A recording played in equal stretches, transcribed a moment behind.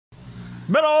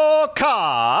Middle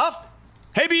Cuff.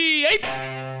 Hey,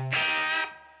 B8.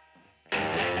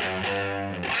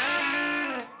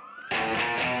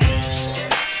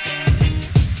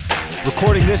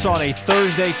 Recording this on a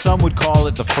Thursday. Some would call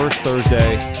it the first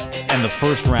Thursday and the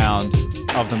first round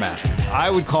of the Masters. I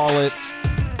would call it,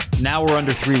 now we're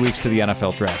under 3 weeks to the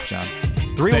NFL draft, John.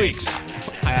 3 weeks.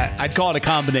 I'd call it a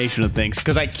combination of things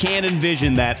because I can't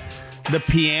envision that the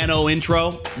piano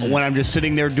intro when I'm just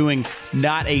sitting there doing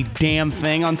not a damn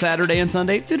thing on Saturday and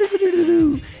Sunday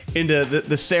into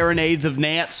the serenades of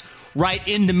Nance right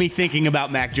into me thinking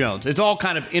about Mac Jones. It's all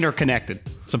kind of interconnected.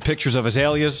 Some pictures of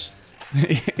azaleas.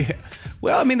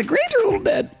 Well, I mean, the greens are a little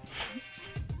dead.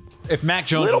 If Mac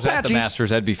Jones Little was at the patchy. Masters,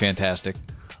 that'd be fantastic.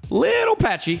 Little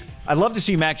patchy. I'd love to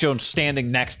see Mac Jones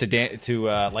standing next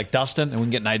to like Dustin, and we can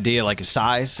get an idea like his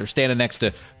size, or standing next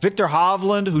to Victor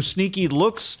Hovland, who sneaky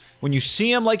looks when you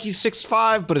see him like he's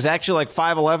 6'5", but is actually like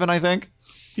 5'11", I think.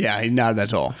 Yeah, he's not that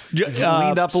tall. He's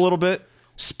leaned up a little bit.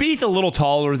 Spieth a little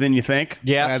taller than you think.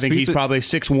 Yeah, I think Spieth- he's probably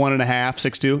 6'1 and a half,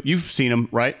 6'2". You've seen him,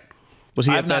 right? Was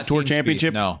he I've at that not tour seen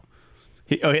championship? Spieth,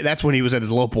 no. That's when he was at his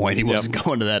low point. He wasn't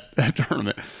going to that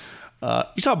tournament.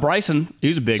 You saw Bryson. He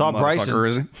was a big Saw motherfucker, Bryson.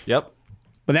 isn't he? Yep.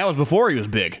 But that was before he was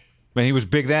big. And he was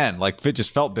big then. Like, Fit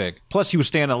just felt big. Plus, he was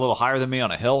standing a little higher than me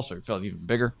on a hill, so he felt even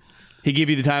bigger. He give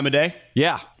you the time of day?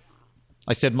 Yeah.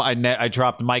 I said, I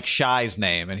dropped Mike Shy's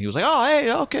name, and he was like, oh,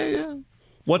 hey, okay, yeah.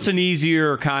 What's an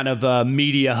easier kind of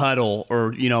media huddle,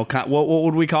 or what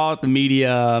would we call it? The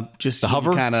media, just The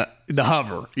hover? kind of the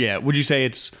hover. Yeah. Would you say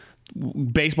it's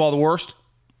baseball the worst?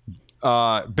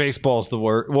 Baseball's the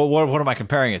worst. Well, what am I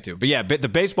comparing it to? But yeah, the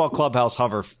baseball clubhouse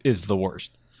hover is the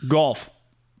worst. Golf.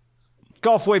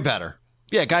 Golf, way better.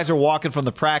 Yeah, guys are walking from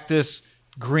the practice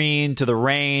green to the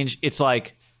range. It's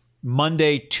like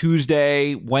Monday,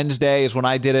 Tuesday, Wednesday is when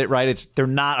I did it, right? They're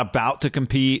not about to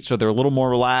compete, so they're a little more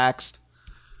relaxed.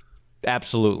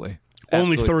 Absolutely.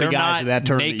 Only 30 They're guys not at that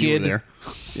tournament you were naked there.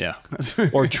 Yeah.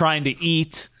 or trying to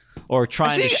eat or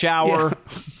trying to shower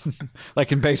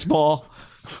like in baseball.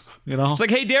 You know? It's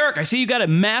like, hey, Derek, I see you got a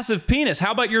massive penis.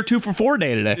 How about your 2 for 4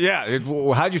 day today? Yeah.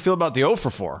 How'd you feel about the 0 for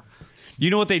 4? You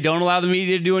know what they don't allow the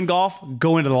media to do in golf?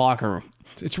 Go into the locker room.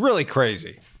 It's really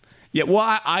crazy. Yeah,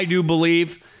 well, I do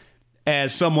believe,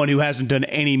 as someone who hasn't done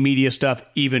any media stuff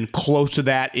even close to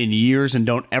that in years and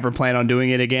don't ever plan on doing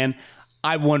it again,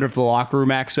 I wonder if the locker room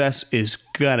access is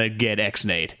going to get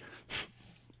X-nayed.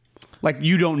 Like,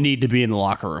 you don't need to be in the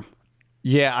locker room.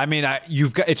 Yeah, I mean,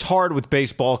 it's hard with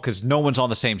baseball because no one's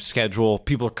on the same schedule.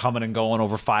 People are coming and going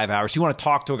over 5 hours. You want to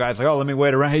talk to a guy, it's like, oh, let me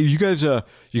wait around. Hey, you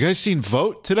guys seen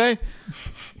Vote today?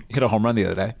 Hit a home run the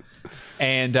other day.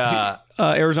 And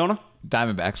Arizona?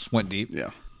 Diamondbacks went deep.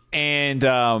 Yeah.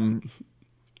 And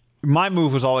my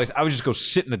move was always, I would just go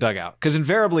sit in the dugout because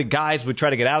invariably guys would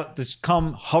try to get out, just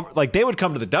come, like they would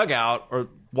come to the dugout or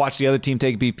watch the other team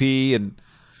take BP. And,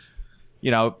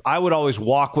 I would always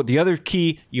walk with the other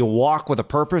key. You walk with a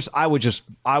purpose. I would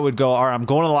go, all right, I'm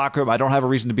going to the locker room. I don't have a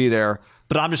reason to be there,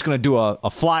 but I'm just going to do a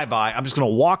flyby. I'm just going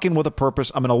to walk in with a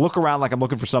purpose. I'm going to look around like I'm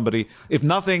looking for somebody. If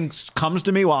nothing comes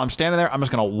to me while I'm standing there, I'm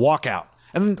just going to walk out.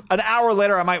 And then an hour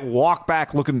later, I might walk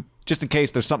back looking just in case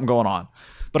there's something going on.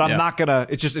 But I'm not going to,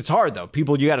 it's hard though.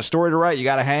 People, you got a story to write. You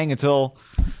got to hang until,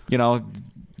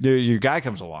 your guy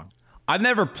comes along. I've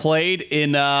never played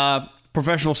in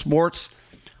professional sports.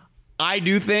 I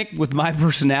do think with my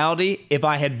personality, if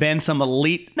I had been some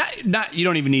elite, not you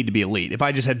don't even need to be elite. If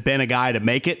I just had been a guy to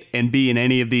make it and be in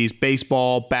any of these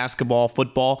baseball, basketball,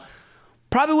 football,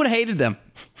 probably would have hated them.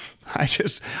 I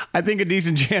think a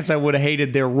decent chance I would have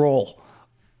hated their role.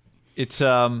 It's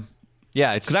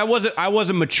because I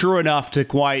wasn't mature enough to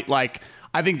quite like.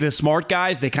 I think the smart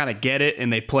guys, they kind of get it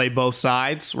and they play both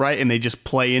sides, right? And they just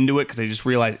play into it because they just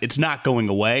realize it's not going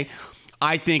away.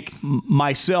 I think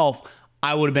myself,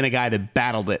 I would have been a guy that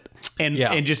battled it.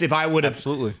 And just if I would have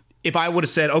absolutely. If I would have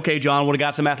said, okay, John, would have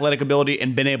got some athletic ability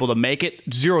and been able to make it,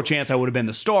 zero chance I would have been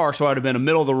the star, so I would have been a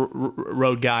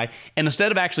middle-of-the-road guy. And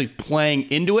instead of actually playing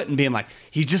into it and being like,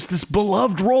 he's just this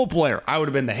beloved role player, I would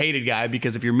have been the hated guy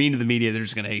because if you're mean to the media, they're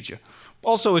just going to hate you.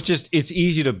 Also, it's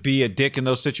easy to be a dick in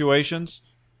those situations.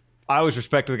 I always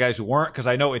respected the guys who weren't because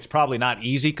I know it's probably not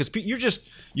easy because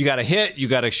you got to hit, you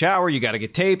got to shower, you got to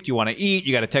get taped, you want to eat,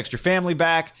 you got to text your family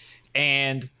back,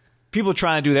 and people are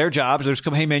trying to do their jobs. They're just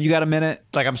come, hey man, you got a minute?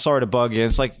 It's like, I'm sorry to bug you.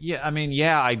 It's like,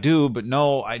 yeah, I do, but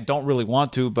no, I don't really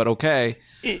want to, but okay.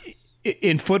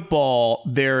 In football,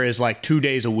 there is like 2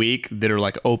 days a week that are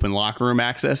like open locker room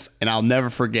access, and I'll never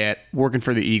forget working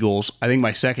for the Eagles. I think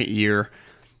my second year,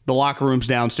 the locker rooms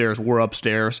downstairs were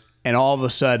upstairs, and all of a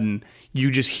sudden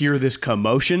you just hear this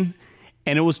commotion,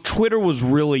 and Twitter was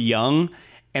really young,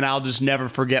 And I'll just never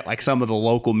forget, like, some of the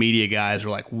local media guys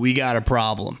were like, we got a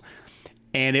problem.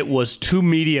 And it was two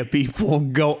media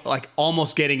people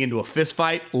almost getting into a fist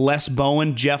fight. Les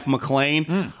Bowen, Jeff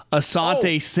McClain,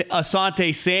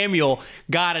 Asante Samuel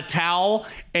got a towel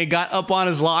and got up on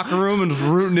his locker room and was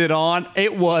rooting it on.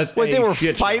 It was Wait, they were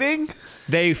fighting?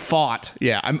 They fought.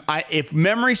 Yeah. If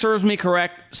memory serves me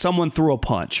correct, someone threw a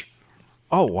punch.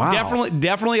 Oh, wow.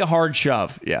 Definitely a hard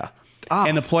shove. Yeah.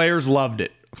 And the players loved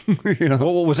it. You know?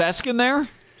 What was Eskin there?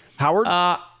 Howard?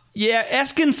 Yeah,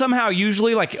 Eskin somehow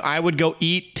usually, like, I would go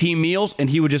eat team meals and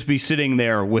he would just be sitting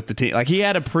there with the team. Like, he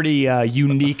had a pretty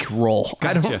unique role.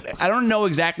 Gotcha. I don't know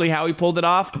exactly how he pulled it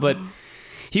off, but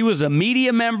he was a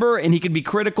media member and he could be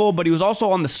critical, but he was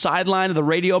also on the sideline of the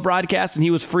radio broadcast and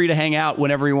he was free to hang out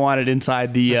whenever he wanted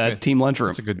inside the team lunchroom.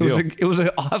 That's a good deal. It was an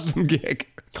awesome gig.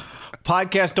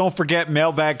 Podcast, don't forget,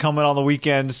 mailbag coming on the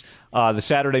weekends. The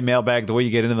Saturday mailbag, the way you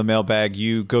get into the mailbag,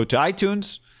 you go to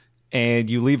iTunes and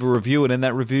you leave a review, and in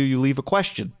that review, you leave a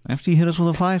question. After you hit us with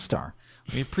a 5-star.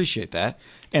 We appreciate that.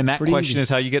 And that question is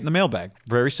how you get in the mailbag.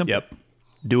 Very simple. Yep.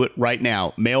 Do it right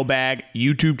now. Mailbag,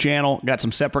 YouTube channel, got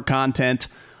some separate content.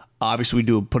 Obviously, we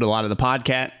do put a lot of the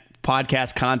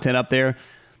podcast content up there.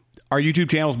 Our YouTube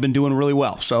channel's been doing really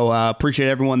well. So appreciate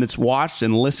everyone that's watched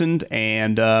and listened,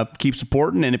 and keep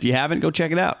supporting. And if you haven't, go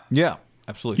check it out. Yeah,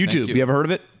 absolutely. YouTube, Thank you ever heard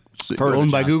of it? Heard of Owned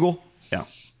it, by John. Google? Yeah.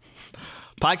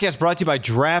 Podcast brought to you by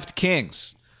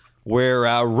DraftKings, where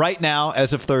right now,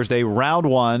 as of Thursday, round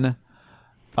one,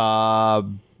 Betha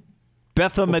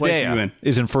place are you Medea in?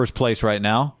 is in first place right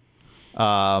now.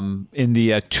 In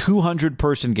the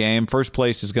 200-person game, first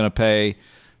place is going to pay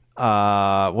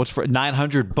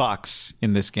 $900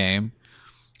 in this game.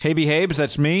 Habe Habes,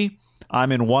 that's me.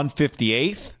 I'm in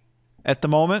 158th at the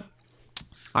moment.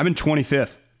 I'm in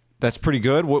 25th. That's pretty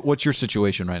good. What's your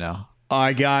situation right now?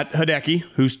 I got Hideki,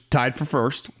 who's tied for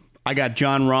first. I got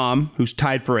John Rahm, who's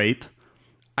tied for 8th.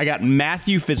 I got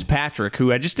Matthew Fitzpatrick,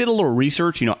 who I just did a little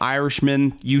research. You know,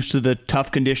 Irishman, used to the tough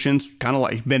conditions, kind of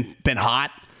like been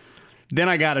hot. Then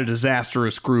I got a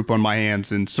disastrous group on my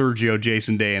hands in Sergio,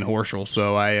 Jason Day, and Horschel.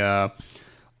 So I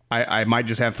might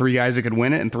just have 3 guys that could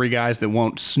win it and 3 guys that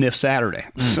won't sniff Saturday.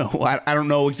 So I don't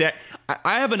know exactly.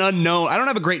 I have an unknown. I don't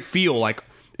have a great feel. Like,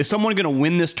 is someone going to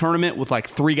win this tournament with like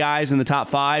 3 guys in the top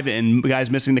 5 and guys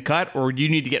missing the cut, or do you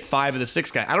need to get 5 of the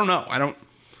 6 guys? I don't know. I don't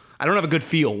have a good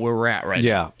feel where we're at right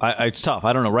now. Yeah, it's tough.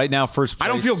 I don't know. Right now, first place. I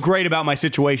don't feel great about my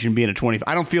situation being a 20.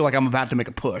 I don't feel like I'm about to make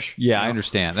a push. Yeah, I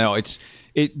understand. No,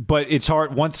 but it's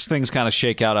hard once things kind of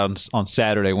shake out on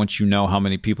Saturday. Once you know how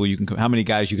many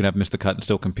guys you can have miss the cut and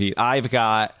still compete. I've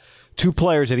got 2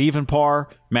 players at even par: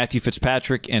 Matthew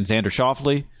Fitzpatrick and Xander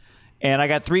Schauffele, and I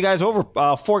got 4 guys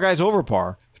over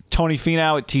par: Tony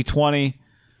Finau at T20,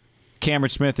 Cameron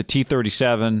Smith at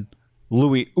T37,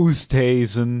 Louis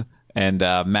Oosthuizen, and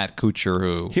Matt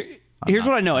Kuchar. Here's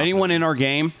what I know: anyone in our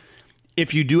game,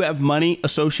 if you do have money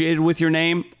associated with your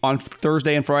name on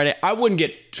Thursday and Friday, I wouldn't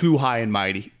get too high and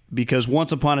mighty, because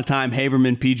once upon a time,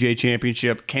 Haberman PGA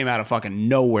Championship came out of fucking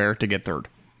nowhere to get 3rd.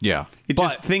 Yeah,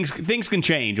 But things can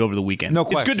change over the weekend. No It's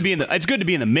good question. to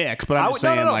be in the mix, but I'm just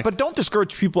saying, no, but don't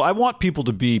discourage people. I want people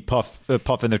to be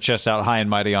puffing their chests out high and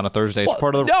mighty on a Thursday. It's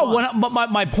part of the fun.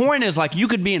 But my point is, like, you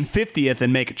could be in 50th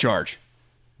and make a charge.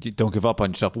 Don't give up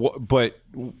on yourself. But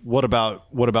what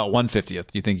about 150th?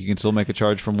 Do you think you can still make a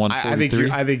charge from 143?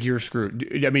 I think you're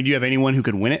screwed. I mean, do you have anyone who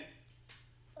could win it?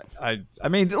 I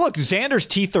mean, look, Xander's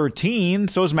T13.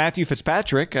 So is Matthew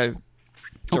Fitzpatrick. It's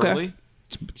early.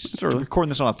 It's early. Recording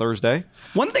this on a Thursday.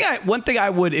 One thing I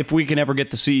would, if we can ever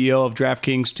get the CEO of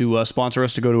DraftKings to sponsor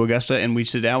us to go to Augusta and we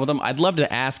sit down with him, I'd love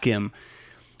to ask him.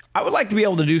 I would like to be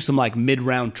able to do some like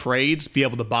mid-round trades, be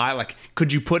able to buy, like,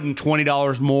 could you put in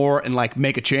 $20 more and like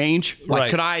make a change?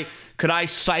 Like, Right. could I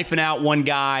siphon out one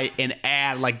guy and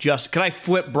add could I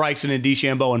flip Bryson and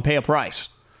DeChambeau and pay a price?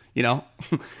 You know,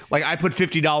 like I put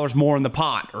 $50 more in the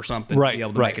pot or something to be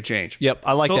able to make a change. Yep,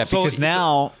 I like that, because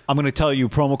now I'm going to tell you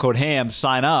promo code HAM,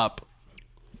 sign up,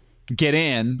 get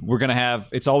in. We're going to have.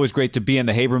 It's always great to be in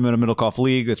the Haberman and Middlecoff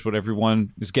League. That's what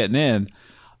everyone is getting in.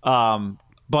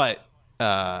 But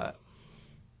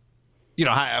you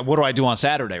know, what do I do on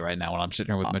Saturday right now when I'm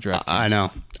sitting here with my draft teams? I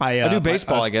know. I do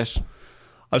baseball, I guess.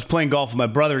 I was playing golf with my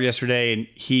brother yesterday, and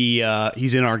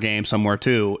he's in our game somewhere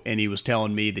too. And he was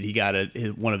telling me that he got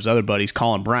one of his other buddies,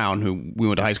 Colin Brown, who we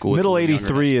went to high school with. Middle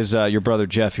 83 is your brother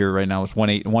Jeff here right now. Is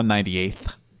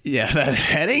 198th. Yeah,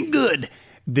 that ain't good.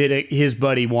 That his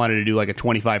buddy wanted to do like a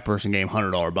 25-person game,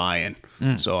 $100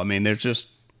 buy-in. So I mean, there's just,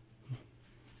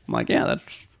 I'm like, yeah,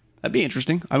 that'd be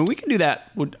interesting. I mean, we can do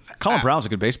that. Colin Brown's a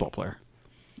good baseball player,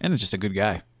 and just a good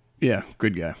guy. Yeah,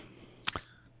 good guy.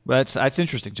 That's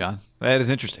interesting, John. That is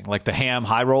interesting. Like the Ham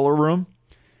high roller room.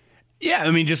 Yeah,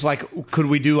 I mean, just like, could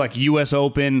we do like U.S.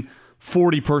 Open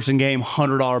 40-person game,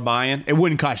 $100 buy-in? It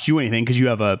wouldn't cost you anything because you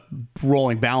have a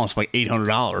rolling balance of like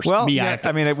 $800. Well,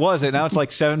 I mean, it was. Now it's like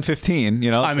 $715. You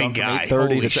know, I mean, guy,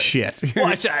 holy shit!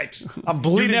 Well, I'm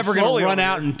bleeding. You're never going to run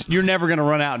out, and you're never going to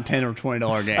run out in $10 or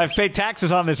 $20 games. I've paid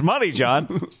taxes on this money,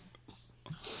 John.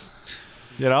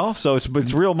 You know, so it's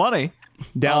real money.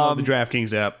 Download the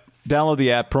DraftKings app. Download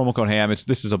the app, promo code HAM.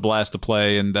 This is a blast to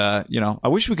play, and you know, I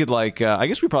wish we could I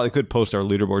guess we probably could post our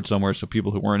leaderboard somewhere so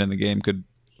people who weren't in the game could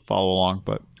follow along.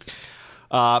 But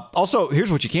also, here's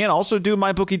what you can also do: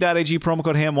 MyBookie.ag, promo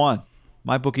code HAM1.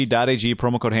 MyBookie.ag,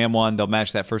 promo code HAM1. They'll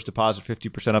match that first deposit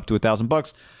 50% up to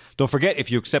 $1,000. Don't forget,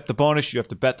 if you accept the bonus, you have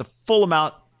to bet the full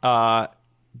amount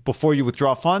before you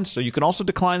withdraw funds. So you can also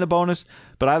decline the bonus.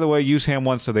 But either way, use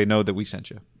HAM1 so they know that we sent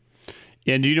you.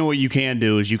 And do you know what you can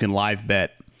do is you can live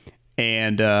bet.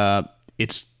 And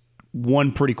it's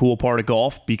one pretty cool part of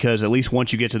golf because at least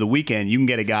once you get to the weekend, you can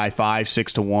get a guy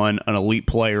 5-6 to 1, an elite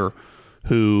player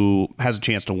who has a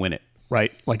chance to win it,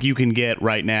 right? Like you can get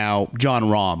right now John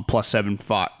Rahm plus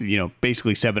 7.5, you know,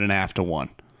 basically 7.5 to 1,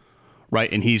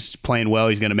 right? And he's playing well.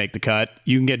 He's going to make the cut.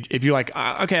 You can get, if you're like,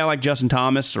 okay, I like Justin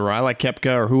Thomas or I like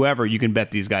Koepka or whoever, you can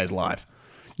bet these guys live.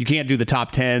 You can't do the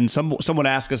top 10. Someone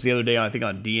asked us the other day, I think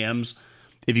on DMs,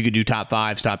 if you could do top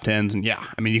 5s, top 10s, and yeah,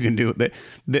 I mean, you can do it.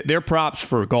 Their props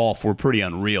for golf were pretty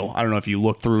unreal. I don't know if you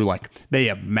look through, like, they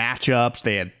have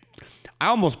matchups. I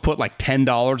almost put like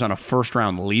 $10 on a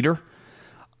first-round leader.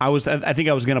 I think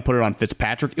I was going to put it on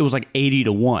Fitzpatrick. It was like 80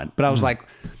 to 1. But I was like,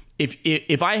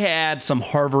 if I had some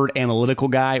Harvard analytical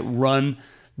guy run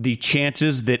the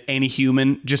chances that any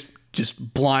human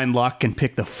just blind luck can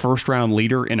pick the first-round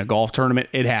leader in a golf tournament,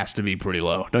 it has to be pretty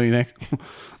low, don't you think?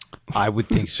 I would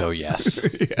think so, yes.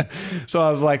 Yeah. So I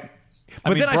was like,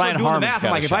 but then I started doing the math.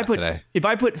 I'm like, if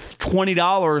I put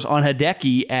 $20 on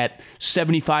Hideki at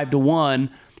 75 to 1,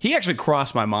 he actually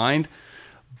crossed my mind,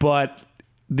 but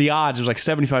the odds was like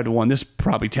 75 to 1. This is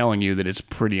probably telling you that it's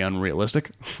pretty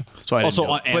unrealistic. So I didn't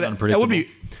do it. And unpredictable.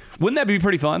 Wouldn't that be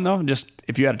pretty fun though? Just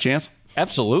if you had a chance.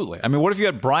 Absolutely. I mean, what if you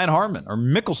had Brian Harman or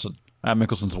Mickelson?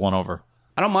 Mickelson's one over.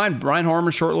 I don't mind Brian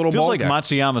Harman, short little Feels ball like guy.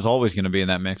 Matsuyama's always going to be in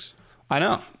that mix. I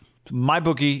know.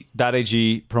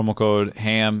 MyBookie.ag, promo code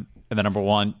HAM, and the number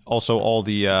 1. Also, all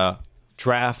the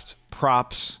draft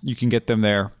props, you can get them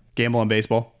there. Gamble on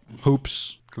baseball.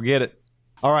 Hoops. Go get it.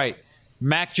 All right.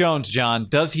 Mac Jones, John,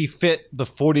 does he fit the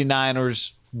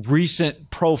 49ers' recent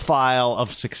profile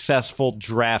of successful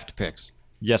draft picks?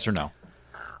 Yes or no?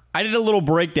 I did a little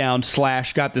breakdown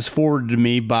 / got this forwarded to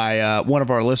me by one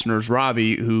of our listeners,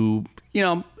 Robbie, who, you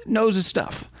know, knows his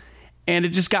stuff. And it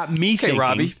just got me thinking.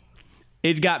 Robbie.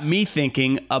 It got me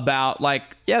thinking about, like,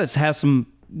 yeah, there's some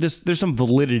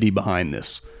validity behind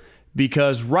this.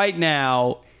 Because right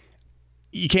now,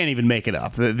 you can't even make it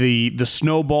up. The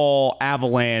snowball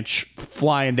avalanche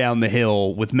flying down the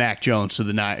hill with Mac Jones to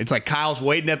the night. It's like Kyle's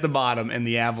waiting at the bottom, and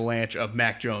the avalanche of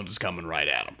Mac Jones is coming right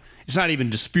at him. It's not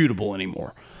even disputable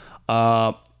anymore.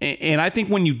 And I think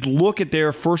when you look at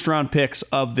their first-round picks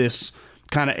of this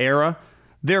kind of era,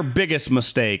 their biggest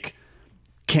mistake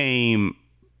came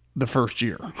the first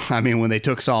year. I mean, when they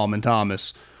took Solomon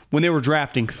Thomas, when they were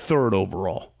drafting 3rd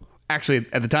overall. Actually,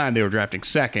 at the time, they were drafting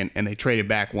 2nd, and they traded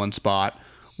back one spot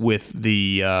with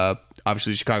the,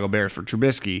 obviously, the Chicago Bears for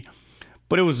Trubisky.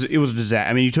 But it was a disaster.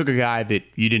 I mean, you took a guy that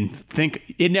you didn't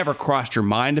think, it never crossed your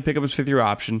mind to pick up his 5th-year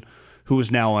option, who is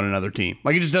now on another team.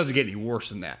 Like, it just doesn't get any worse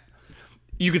than that.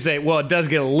 You could say, well, it does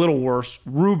get a little worse.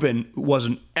 Reuben was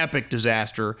an epic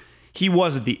disaster. He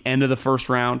was at the end of the first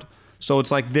round. So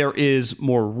it's like there is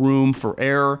more room for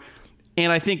error.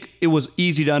 And I think it was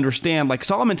easy to understand. Like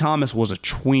Solomon Thomas was a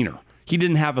tweener. He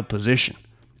didn't have a position,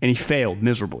 and he failed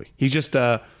miserably. He's just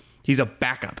he's a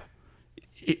backup.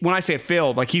 When I say it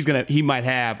failed, like he might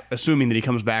have, assuming that he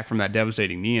comes back from that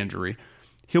devastating knee injury,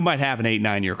 he might have an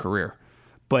 8-9 year career.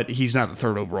 But he's not the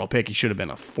 3rd overall pick. He should have been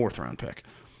a 4th round pick.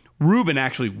 Reuben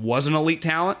actually was an elite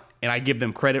talent, and I give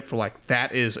them credit for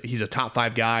he's a top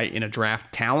 5 guy in a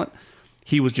draft talent.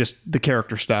 He was just, the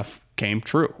character stuff came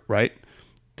true, right?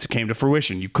 It came to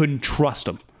fruition. You couldn't trust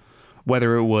him.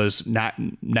 Whether it was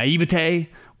naivete,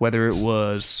 whether it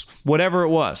was whatever it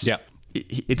was. Yeah.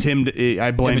 It's him.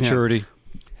 I blame immaturity. him.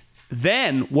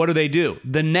 Then what do?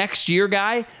 The next year,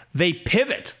 guy, they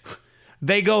pivot.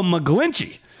 They go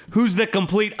McGlinchey, who's the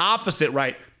complete opposite,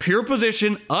 right? Pure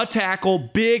position, a tackle,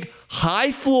 big,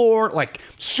 high floor, like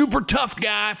super tough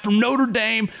guy from Notre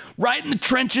Dame, right in the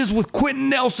trenches with Quentin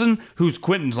Nelson,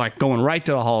 Quentin's like going right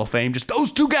to the Hall of Fame. Just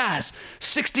those two guys,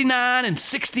 69 and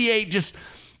 68, just,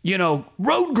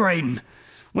 road grading.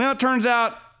 Well, it turns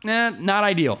out not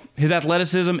ideal. His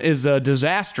athleticism is a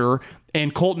disaster,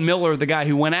 and Colton Miller, the guy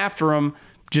who went after him,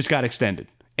 just got extended.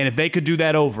 And if they could do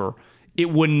that over, they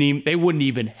wouldn't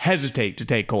even hesitate to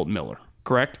take Colton Miller,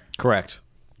 correct? Correct.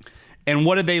 And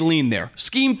what did they lean there?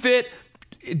 Scheme fit,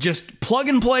 just plug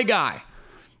and play guy.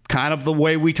 Kind of the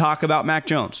way we talk about Mac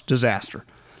Jones. Disaster.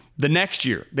 The next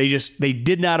year, they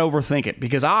did not overthink it,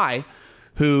 because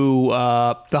who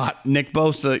thought Nick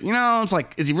Bosa, it's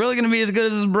like, is he really going to be as good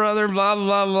as his brother? Blah,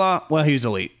 blah, blah. Well, he was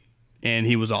elite, and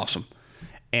he was awesome.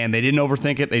 And they didn't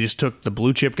overthink it. They just took the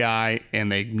blue chip guy,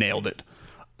 and they nailed it.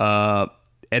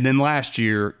 And then last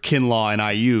year, Kinlaw and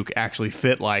Ayuk actually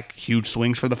fit like huge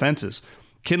swings for the fences.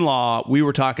 Kinlaw, we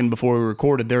were talking before we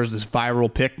recorded, there's this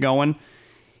viral pic going.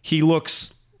 He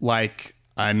looks like,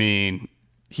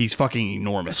 he's fucking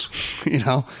enormous.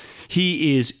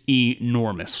 He is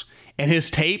enormous. And his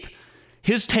tape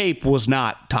was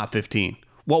not top 15.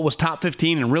 What was top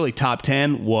 15 and really top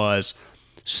 10 was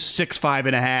 6'5"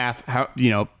 and a half.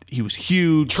 He was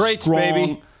huge. Traits, strong,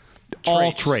 baby.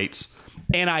 All traits.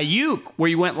 And Ayuk, where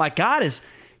you went like, God, is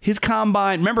his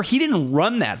combine. Remember, he didn't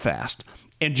run that fast.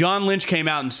 And John Lynch came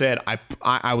out and said,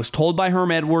 I was told by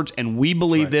Herm Edwards, and we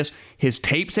believe this. His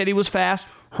tape said he was fast.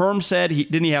 Herm said,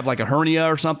 didn't he have like a hernia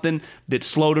or something that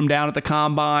slowed him down at the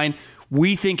combine?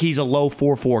 We think he's a low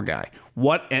 4.4 guy.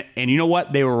 And you know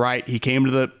what? They were right. He came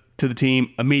to the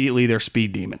team immediately. Their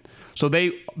speed demon. So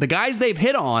the guys they've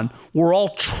hit on were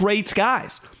all traits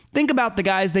guys. Think about the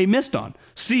guys they missed on.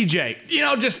 CJ,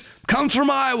 just comes from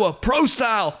Iowa, pro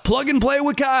style, plug and play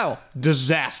with Kyle.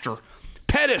 Disaster.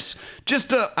 Pettis,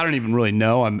 I don't even really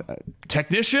know. I'm a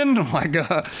technician. I'm like,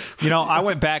 I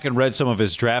went back and read some of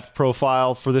his draft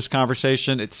profile for this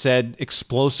conversation. It said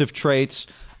explosive traits.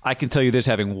 I can tell you this,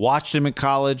 having watched him in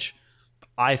college,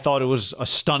 I thought it was a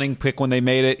stunning pick when they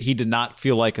made it. He did not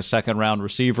feel like a second-round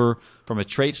receiver. From a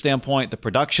trait standpoint, the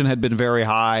production had been very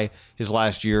high his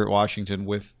last year at Washington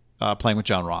with playing with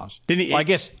John Ross. His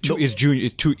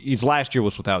last year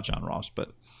was without John Ross,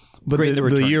 but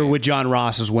the year with John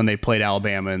Ross is when they played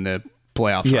Alabama in the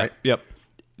playoffs, right? Yep.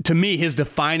 To me, his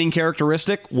defining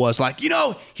characteristic was like,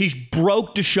 he's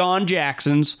broke Deshaun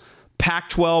Jackson's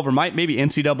Pac-12 or maybe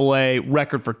NCAA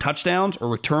record for touchdowns or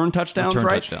return touchdowns,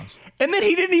 right? Touchdowns. And then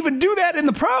he didn't even do that in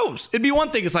the pros. It'd be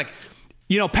one thing. It's like,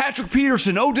 Patrick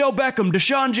Peterson, Odell Beckham,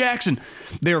 Deshaun Jackson.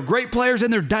 They're great players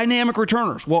and they're dynamic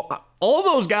returners. Well, all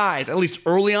those guys, at least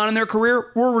early on in their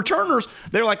career, were returners.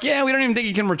 They're like, yeah, we don't even think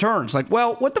he can return. It's like,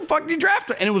 well, what the fuck did you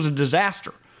draft him? And it was a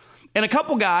disaster. And a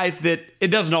couple guys that it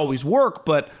doesn't always work,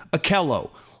 but Akello,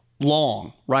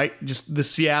 Long, right? Just the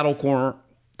Seattle corner.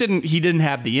 He didn't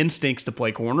have the instincts to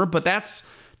play corner, but that's,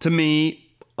 to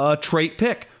me, a trait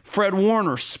pick. Fred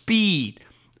Warner, speed,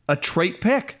 a trait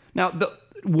pick. Now,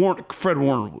 Fred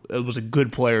Warner was a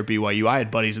good player at BYU. I had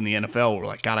buddies in the NFL who were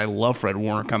like, God, I love Fred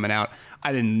Warner coming out.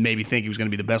 I didn't maybe think he was going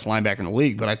to be the best linebacker in the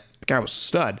league, but the guy was a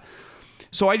stud.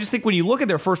 So I just think when you look at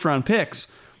their first-round picks,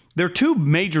 their two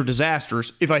major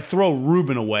disasters, if I throw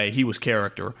Rubin away, he was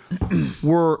character,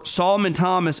 were Solomon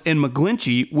Thomas and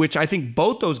McGlinchey, which I think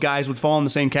both those guys would fall in the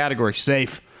same category.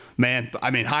 Safe, man.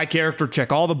 High character,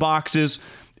 check all the boxes,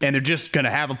 and they're just going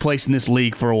to have a place in this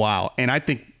league for a while. And I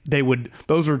think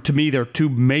those are, to me, their two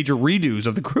major redos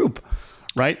of the group,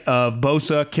 right? Of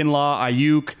Bosa, Kinlaw,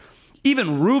 Ayuk.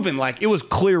 Even Rubin, it was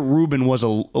clear Rubin was a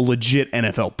legit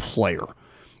NFL player.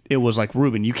 It was like,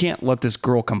 Rubin, you can't let this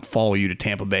girl come follow you to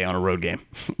Tampa Bay on a road game,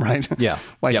 right? Yeah.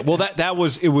 Well,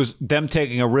 it was them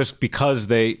taking a risk because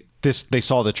they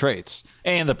saw the traits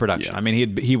and the production. Yeah.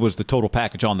 He was the total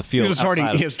package on the field. He was starting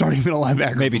middle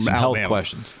linebacker. Maybe some Alabama. health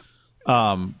questions.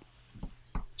 To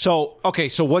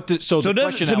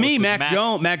me,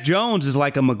 Mac Jones is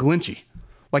like a McGlinchey.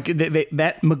 Like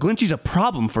that McGlinchey's a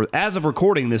problem as of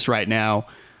recording this right now.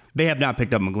 They have not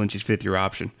picked up McGlinchey's fifth-year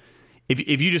option.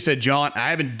 If you just said, John, I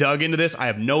haven't dug into this, I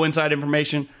have no inside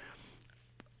information,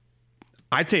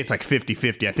 I'd say it's like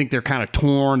 50-50. I think they're kind of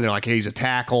torn. They're like, hey, he's a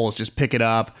tackle. Let's just pick it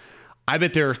up. I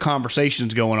bet there are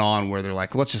conversations going on where they're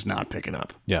like, let's just not pick it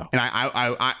up. Yeah. And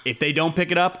I if they don't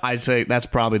pick it up, I'd say that's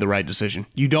probably the right decision.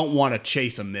 You don't want to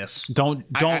chase a miss. Don't.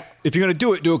 If you're going to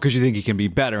do it because you think he can be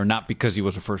better, not because he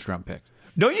was a first-round pick.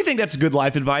 Don't you think that's good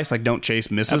life advice? Like, don't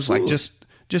chase misses. Absolutely. Like,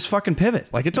 just fucking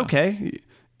pivot. Like, it's okay.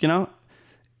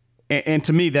 And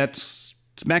to me, it's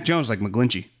Mac Jones like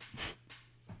McGlinchey.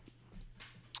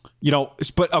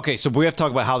 But okay, so we have to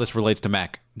talk about how this relates to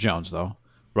Mac Jones, though,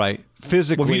 right?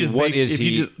 Physically, what is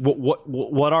he?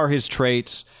 What are his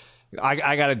traits?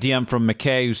 I got a DM from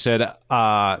McKay who said,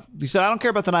 I don't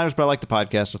care about the Niners, but I like the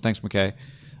podcast, so thanks, McKay,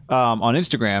 on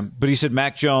Instagram. But he said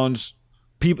Mac Jones,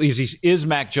 is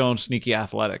Mac Jones sneaky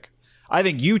athletic? I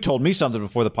think you told me something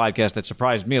before the podcast that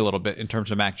surprised me a little bit in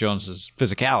terms of Mac Jones's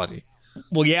physicality.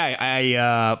 Well,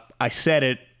 yeah, I said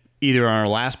it either on our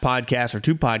last podcast or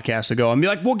 2 podcasts ago, and be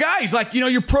like, well, guys, like,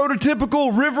 your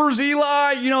prototypical Rivers,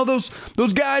 Eli,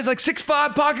 those guys like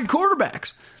 6'5" pocket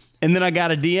quarterbacks. And then I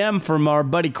got a DM from our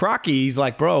buddy Crocky. He's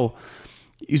like, bro,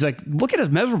 look at his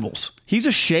measurables. He's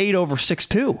a shade over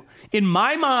 6'2". In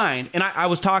my mind, and I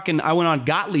went on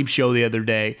Gottlieb's show the other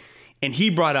day, and he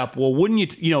brought up, well,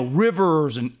 wouldn't you,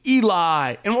 Rivers and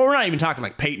Eli, and we're not even talking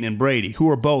like Peyton and Brady, who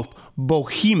are both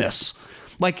behemoths.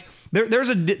 Like, there's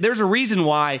a reason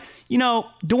why,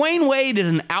 Dwayne Wade is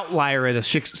an outlier as a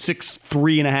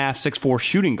 6'3.5", 6'4"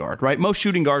 shooting guard, right? Most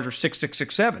shooting guards are 6'6",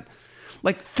 6'7".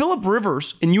 Like, Phillip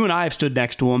Rivers, and you and I have stood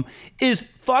next to him, is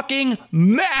fucking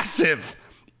massive.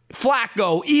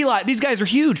 Flacco, Eli, these guys are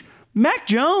huge. Mac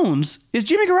Jones is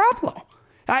Jimmy Garoppolo.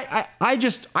 I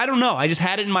don't know. I just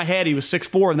had it in my head. He was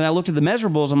 6'4", and then I looked at the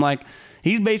measurables. I'm like,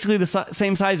 he's basically the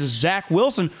same size as Zach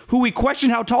Wilson, who we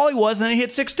questioned how tall he was, and then he hit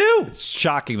 6'2". It's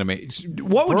shocking to me.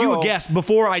 What would you have guessed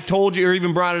before I told you or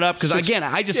even brought it up? Because, again,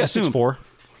 I just assumed. 6'4".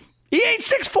 He ain't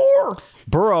 6'4".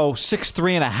 Burrow,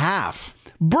 6'3.5".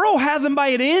 Burrow has him by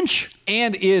an inch.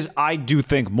 And is, I do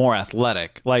think, more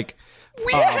athletic. Like,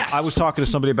 yes! I was talking to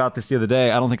somebody about this the other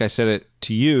day. I don't think I said it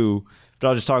to you, but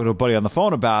I was just talking to a buddy on the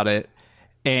phone about it.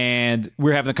 And we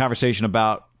were having the conversation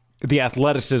about the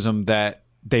athleticism that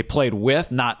they played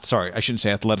with. I shouldn't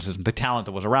say athleticism, the talent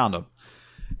that was around them.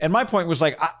 And my point was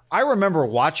like, I remember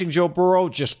watching Joe Burrow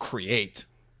just create.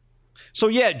 So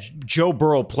yeah, Joe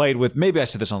Burrow played with, maybe I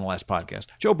said this on the last podcast,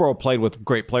 Joe Burrow played with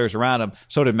great players around him.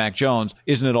 So did Mac Jones.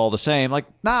 Isn't it all the same? Like,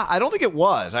 nah, I don't think it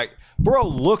was. Burrow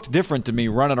looked different to me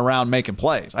running around making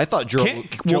plays. I thought Joe was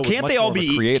much more of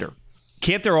a creator.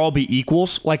 Can't there all be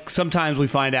equals? Like, sometimes we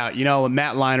find out,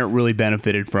 Matt Leinart really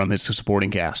benefited from his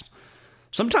supporting cast.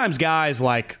 Sometimes guys,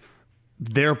 like,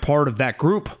 they're part of that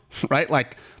group, right?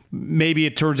 Like, maybe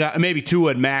it turns out, maybe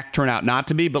Tua and Mac turn out not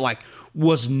to be, but, like,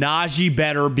 was Najee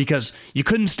better because you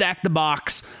couldn't stack the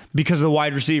box because of the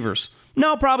wide receivers?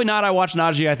 No, probably not. I watched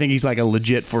Najee. I think he's like a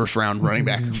legit first-round running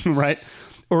back, right?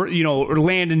 Or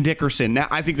Landon Dickerson. Now,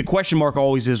 I think the question mark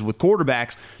always is with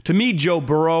quarterbacks. To me, Joe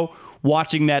Burrow,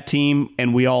 watching that team,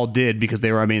 and we all did because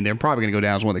they're probably going to go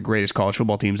down as one of the greatest college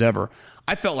football teams ever.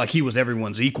 I felt like he was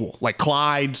everyone's equal. Like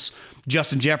Clyde's,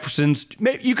 Justin Jefferson's.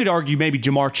 You could argue maybe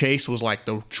Jamar Chase was like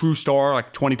the true star,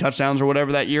 like 20 touchdowns or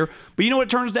whatever that year. But you know what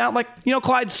it turns out? Like,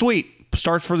 Clyde's sweet.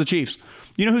 Starts for the Chiefs.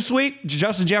 You know who's sweet?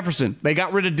 Justin Jefferson. They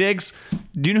got rid of Diggs.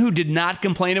 Do you know who did not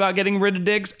complain about getting rid of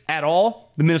Diggs at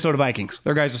all? The Minnesota Vikings.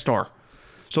 Their guy's a star.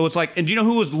 So it's like, and do you know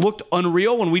who looked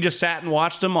unreal when we just sat and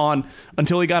watched him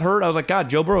until he got hurt? I was like, God,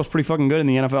 Joe Burrow's pretty fucking good in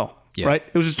the NFL. Yeah. Right?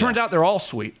 It just turns out they're all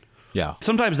sweet. Yeah.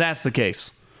 Sometimes that's the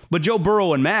case. But Joe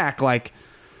Burrow and Mac, like,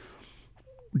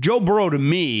 Joe Burrow to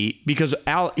me, because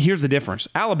here's the difference.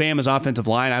 Alabama's offensive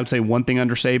line, I would say one thing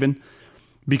under Saban,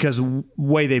 because the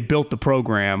way they built the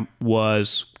program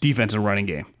was defense and running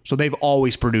game. So they've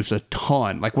always produced a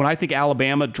ton. Like, when I think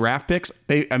Alabama draft picks,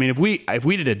 if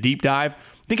we did a deep dive,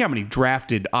 think how many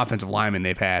drafted offensive linemen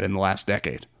they've had in the last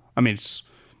decade. I mean,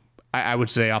 I would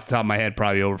say off the top of my head,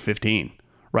 probably over 15,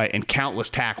 right? And countless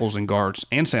tackles and guards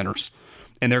and centers.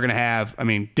 And they're going to have,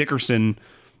 Dickerson,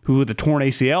 who with the torn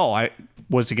ACL,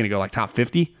 what is he going to go, like top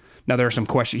 50? Now, there are some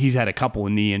questions. He's had a couple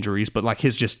of knee injuries, but like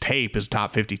his just tape is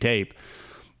top 50 tape.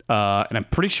 And I'm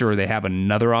pretty sure they have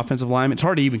another offensive lineman. It's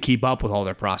hard to even keep up with all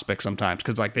their prospects sometimes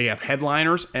because like they have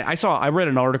headliners. And I read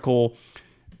an article.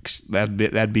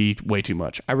 That'd be way too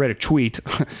much. I read a tweet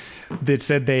that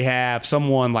said they have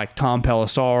someone like Tom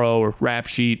Pelissaro or Rap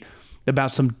Sheet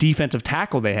about some defensive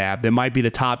tackle they have that might be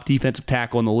the top defensive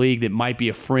tackle in the league that might be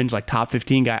a fringe like top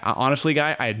 15 guy. Honestly,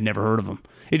 I had never heard of him.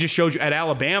 It just shows you at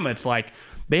Alabama, it's like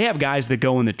they have guys that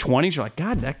go in the 20s. You're like,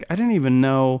 God, I didn't even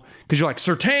know. Because you're like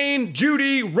Surtain,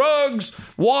 Judy, Ruggs,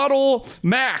 Waddle,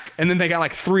 Mac. And then they got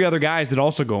like 3 other guys that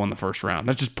also go in the first round.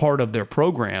 That's just part of their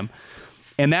program.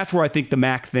 And that's where I think the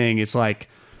Mac thing is like,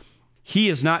 he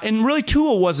is not, and really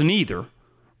Tua wasn't either,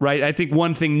 right? I think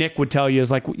one thing Nick would tell you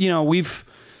is like,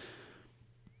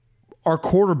 our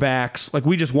quarterbacks, like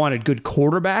we just wanted good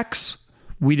quarterbacks.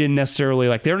 We didn't necessarily,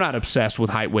 like, they're not obsessed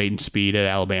with height, weight, and speed at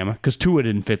Alabama because Tua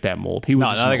didn't fit that mold. He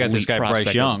was now they got this guy,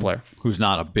 Bryce Young, who's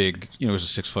not a big, was a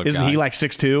 6 foot guy. Isn't he like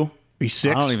 6'2"? He's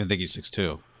 6? I don't even think he's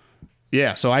 6'2".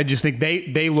 Yeah, so I just think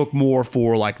they look more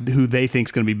for like who they think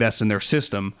is going to be best in their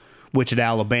system, which at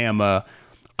Alabama,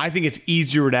 I think it's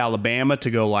easier at Alabama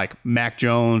to go like Mac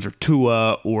Jones or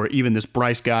Tua or even this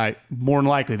Bryce guy. More than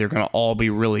likely, they're going to all be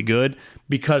really good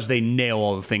because they nail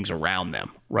all the things around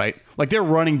them, right? Like their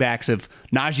running backs have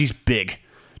Najee's big,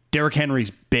 Derrick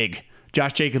Henry's big,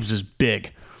 Josh Jacobs is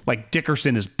big. Like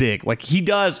Dickerson is big. Like he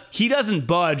doesn't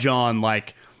budge on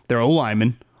like their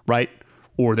O-linemen, right?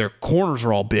 Or their corners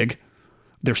are all big.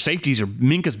 Their safeties are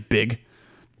Minka's big.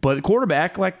 But the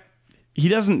quarterback, like he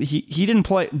didn't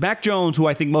play. Mac Jones, who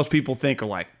I think most people think are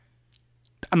like,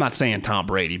 I'm not saying Tom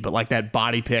Brady, but like that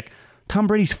body pick. Tom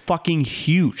Brady's fucking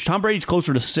huge. Tom Brady's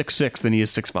closer to 6'6" than he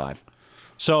is 6'5".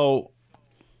 So,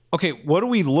 okay, what do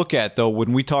we look at, though,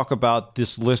 when we talk about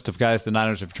this list of guys the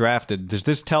Niners have drafted? Does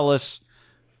this tell us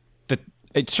that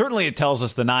it tells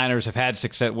us the Niners have had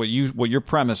success? What your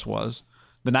premise was,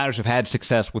 the Niners have had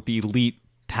success with the elite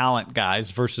talent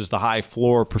guys versus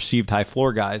the perceived high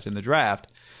floor guys in the draft.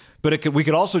 But we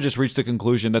could also just reach the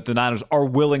conclusion that the Niners are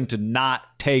willing to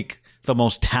not take the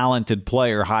most talented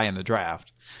player high in the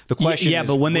draft. The question is,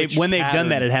 but when they've done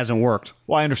that, it hasn't worked.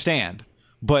 Well, I understand.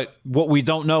 But what we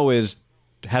don't know is,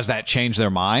 has that changed their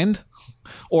mind?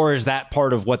 Or is that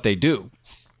part of what they do?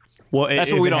 Well,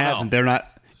 that's what we don't know. They're not.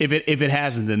 If it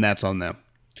hasn't, then that's on them.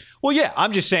 Well, yeah,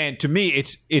 I'm just saying, to me,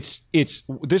 it's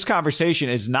this conversation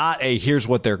is not a here's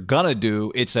what they're gonna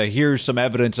do. It's a here's some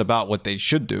evidence about what they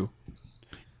should do.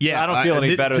 Yeah, I don't feel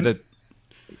any better that.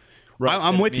 Right,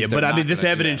 I'm with you, but I mean, this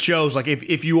evidence shows, like,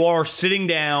 if you are sitting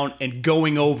down and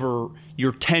going over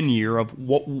your tenure of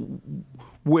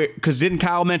because didn't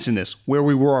Kyle mention this, where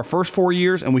we were our first 4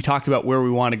 years, and we talked about where we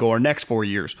want to go our next 4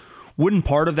 years. Wouldn't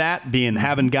part of that being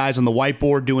having guys on the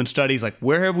whiteboard doing studies like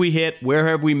where have we hit, where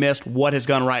have we missed, what has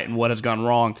gone right, and what has gone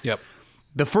wrong? Yep.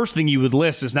 The first thing you would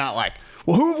list is not like,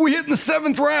 well, who have we hit in the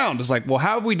 7th round? It's like, well,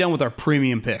 how have we done with our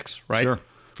premium picks, right? Sure,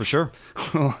 for sure.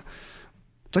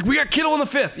 It's like, we got Kittle in the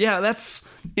 5th. Yeah, that's,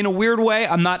 in a weird way,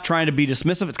 I'm not trying to be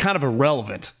dismissive. It's kind of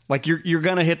irrelevant. Like, you're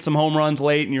going to hit some home runs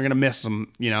late, and you're going to miss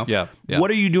some, you know? Yeah.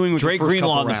 What are you doing with Drake your first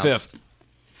Greenlaw in the couple rounds? 5th.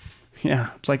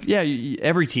 Yeah. It's like, yeah,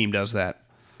 every team does that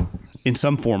in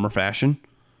some form or fashion.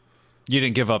 You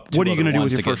didn't give up. What are you going to do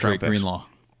with your to get first round Drake picks? Greenlaw?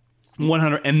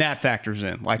 100, and that factors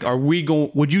in. Like,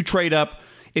 would you trade up?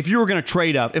 If you were going to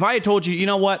trade up, if I had told you, you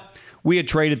know what? We had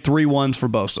traded 3 1s for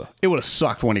Bosa. It would have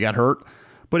sucked when he got hurt.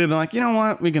 But it'd been like, you know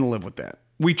what? We can live with that.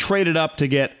 We traded up to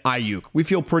get Ayuk. We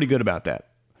feel pretty good about that.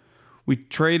 We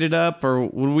traded up, or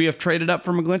would we have traded up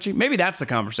for McGlinchey? Maybe that's the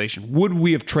conversation. Would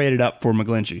we have traded up for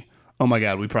McGlinchey? Oh my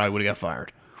God, we probably would have got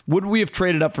fired. Would we have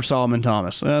traded up for Solomon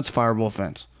Thomas? That's a fireable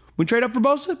offense. We trade up for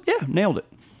Bosa? Yeah, nailed it.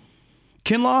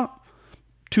 Kinlaw,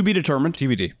 to be determined.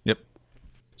 TBD. Yep.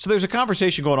 So there's a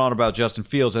conversation going on about Justin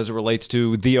Fields as it relates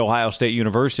to The Ohio State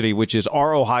University, which is,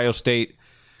 are Ohio State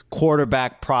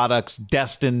quarterback products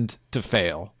destined to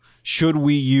fail? Should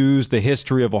we use the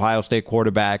history of Ohio State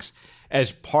quarterbacks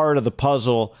as part of the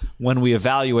puzzle when we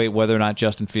evaluate whether or not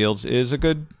Justin Fields is a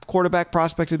good quarterback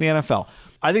prospect in the NFL?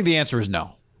 I think the answer is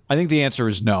no.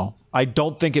 I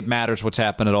don't think it matters what's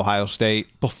happened at Ohio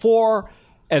State before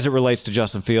as it relates to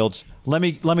Justin Fields. Let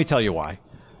me tell you why.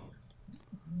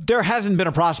 There hasn't been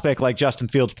a prospect like Justin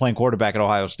Fields playing quarterback at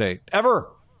Ohio State ever.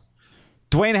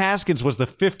 Dwayne Haskins was the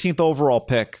 15th overall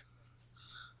pick.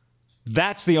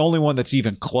 That's the only one that's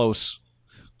even close.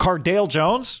 Cardale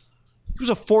Jones, he was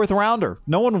a 4th rounder.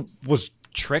 No one was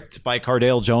tricked by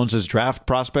Cardale Jones's draft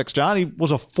prospects, John. He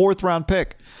was a 4th round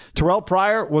pick. Terrell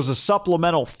Pryor was a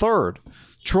supplemental 3rd.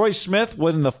 Troy Smith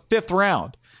went in the 5th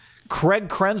round. Craig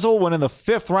Krenzel went in the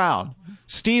 5th round.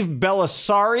 Steve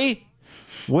Bellisari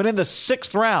went in the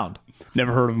 6th round.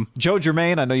 Never heard of him. Joe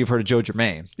Germain, I know you've heard of Joe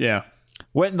Germain. Yeah.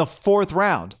 Went in the 4th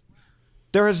round.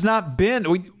 There has not been...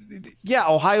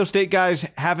 Ohio State guys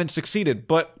haven't succeeded,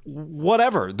 but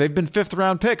whatever. They've been 5th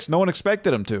round picks. No one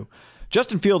expected them to.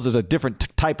 Justin Fields is a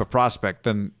different type of prospect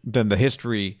than the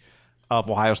history of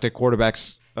Ohio State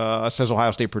quarterbacks says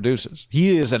Ohio State produces.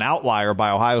 He is an outlier by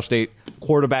Ohio State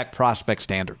quarterback prospect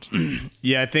standards.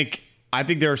 Yeah, I think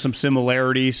there are some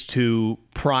similarities to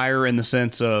Pryor in the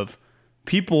sense of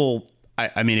people.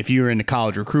 I mean, if you're into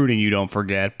college recruiting, you don't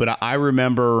forget. But I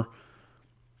remember,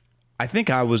 I think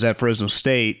I was at Fresno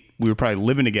State. We were probably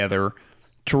living together.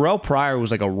 Terrell Pryor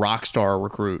was like a rock star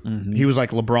recruit. Mm-hmm. He was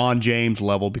like LeBron James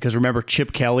level because remember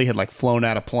Chip Kelly had like flown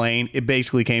out a plane. It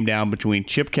basically came down between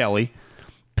Chip Kelly,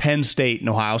 Penn State, and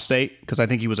Ohio State because I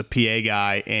think he was a PA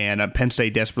guy and Penn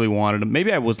State desperately wanted him.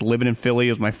 Maybe I was living in Philly.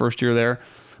 It was my first year there.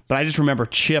 But I just remember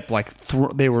Chip, like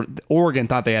Oregon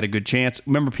thought they had a good chance.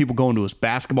 Remember people going to his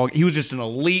basketball. He was just an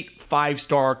elite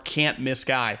 5-star, can't miss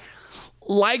guy.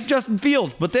 Like Justin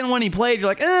Fields. But then when he played, you're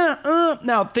like,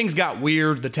 Now, things got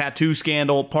weird. The tattoo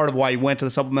scandal, part of why he went to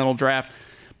the supplemental draft.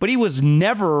 But he was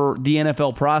never the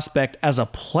NFL prospect as a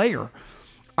player.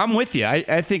 I'm with you.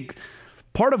 I think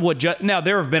part of what... Now,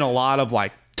 there have been a lot of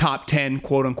like top 10,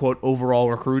 quote-unquote, overall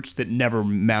recruits that never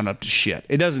mount up to shit.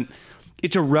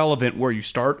 It's irrelevant where you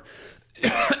start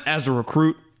as a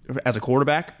recruit. as a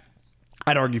quarterback.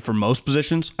 I'd argue for most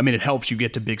positions. I mean, it helps you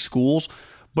get to big schools,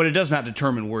 but it does not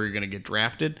determine where you're going to get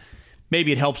drafted.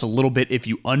 Maybe it helps a little bit if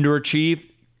you underachieve,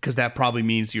 because that probably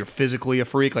means you're physically a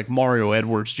freak. Like Mario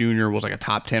Edwards Jr. was like a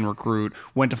top 10 recruit,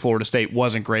 went to Florida State,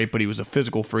 wasn't great, but he was a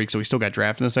physical freak, so he still got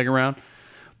drafted in the second round.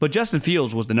 But Justin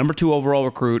Fields was the number 2 overall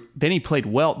recruit. Then he played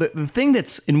well. The thing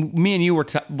that's, and me and you were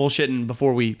bullshitting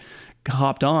before we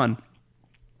hopped on,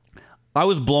 I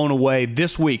was blown away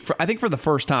this week, I think for the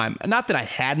first time. Not that I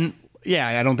hadn't. Yeah,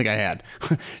 I don't think I had.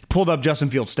 Pulled up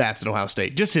Justin Fields' stats at Ohio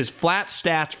State. Just his flat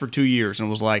stats for 2 years, and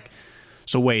was like,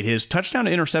 so wait, his touchdown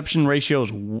to interception ratio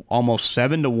is almost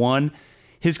 7-1.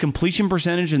 His completion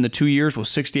percentage in the 2 years was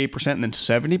 68% and then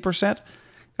 70%.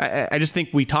 I just think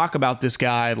we talk about this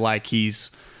guy like he's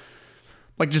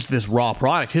like just this raw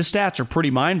product. His stats are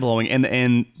pretty mind-blowing.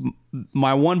 And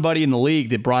my one buddy in the league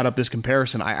that brought up this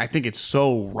comparison, I think it's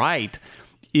so right,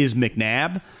 is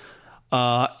McNabb.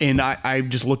 And I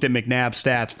just looked at McNabb's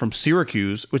stats from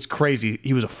Syracuse. It's crazy.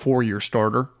 He was a 4-year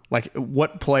starter. Like,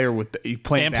 what player with he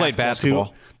played basketball?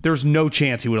 Too? There's no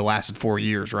chance he would have lasted 4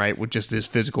 years, right? With just his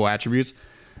physical attributes.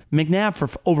 McNabb for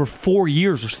over 4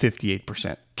 years was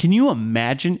 58%. Can you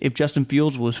imagine if Justin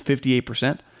Fields was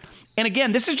 58%? And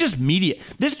again, this is just media.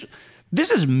 This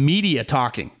is media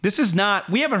talking. This is not.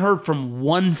 We haven't heard from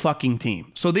one fucking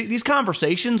team. So these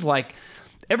conversations, like.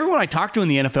 Everyone I talk to in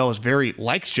the NFL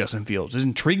likes Justin Fields, is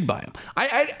intrigued by him.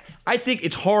 I think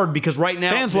it's hard because right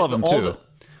now fans love him too.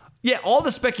 All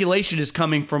the speculation is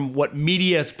coming from what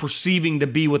media is perceiving to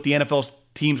be what the NFL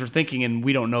teams are thinking, and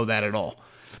we don't know that at all.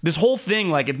 This whole thing,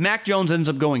 like if Mac Jones ends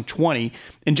up going 20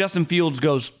 and Justin Fields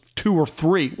goes 2 or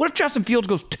 3, what if Justin Fields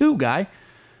goes 2, guy?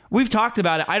 We've talked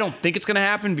about it. I don't think it's going to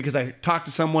happen because I talked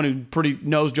to someone who pretty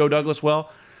knows Joe Douglas well.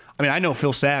 I mean, I know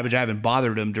Phil Savage. I haven't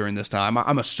bothered him during this time.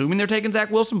 I'm assuming they're taking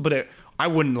Zach Wilson, but I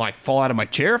wouldn't like fall out of my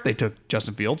chair if they took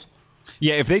Justin Fields.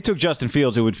 Yeah, if they took Justin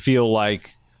Fields, it would feel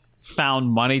like found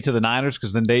money to the Niners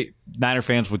because then Niner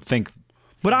fans would think.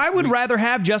 But I would rather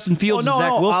have Justin Fields than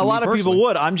Zach Wilson. A lot of people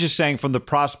would. I'm just saying from the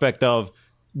prospect of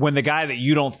when the guy that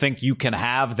you don't think you can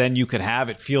have, then you can have,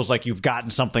 it feels like you've gotten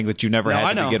something that you never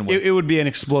had to begin with. It would be an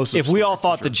explosive. If we all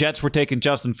thought the Jets were taking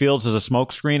Justin Fields as a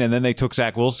smokescreen and then they took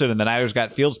Zach Wilson and the Niners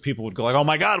got Fields, people would go like, oh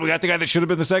my God, we got the guy that should have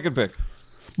been the second pick.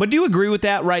 But do you agree with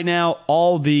that right now?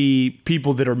 All the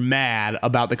people that are mad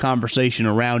about the conversation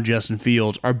around Justin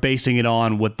Fields are basing it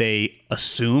on what they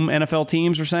assume NFL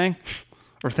teams are saying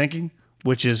or thinking?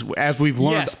 Which is, as we've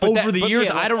learned over the years,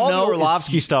 I don't know. All the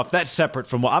Orlovsky stuff, that's separate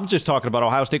from what I'm just talking about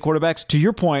Ohio State quarterbacks. To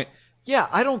your point,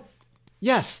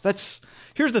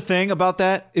 here's the thing about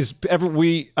that is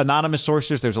anonymous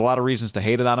sources, there's a lot of reasons to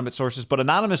hate anonymous sources, but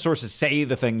anonymous sources say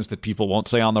the things that people won't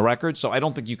say on the record. So I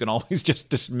don't think you can always just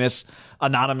dismiss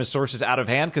anonymous sources out of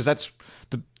hand because that's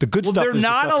the good stuff. They're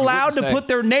not allowed to put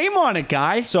their name on it,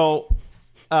 guy. So,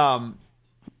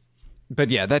 but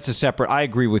yeah, that's a separate. I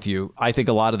agree with you. I think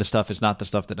a lot of the stuff is not the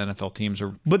stuff that NFL teams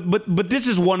are. But this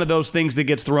is one of those things that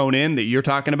gets thrown in that you're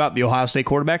talking about, the Ohio State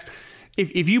quarterbacks.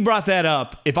 If you brought that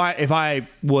up, if I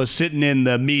was sitting in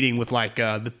the meeting with like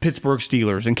the Pittsburgh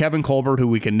Steelers and Kevin Colbert, who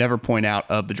we can never point out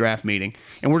of the draft meeting,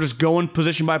 and we're just going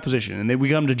position by position, and then we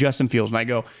come to Justin Fields, and I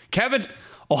go, Kevin,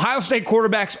 Ohio State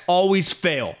quarterbacks always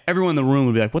fail. Everyone in the room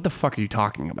would be like, what the fuck are you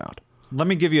talking about? Let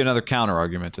me give you another counter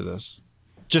argument to this,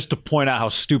 just to point out how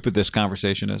stupid this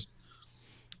conversation is.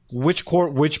 Which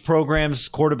programs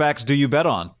quarterbacks do you bet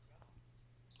on?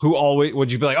 Who always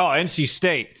would you be like? Oh, NC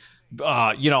State.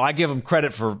 I give them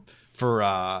credit for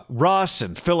Russ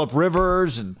and Phillip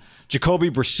Rivers and Jacoby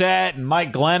Brissett and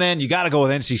Mike Glennon. You got to go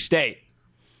with NC State.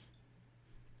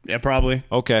 Yeah, probably.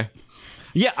 Okay.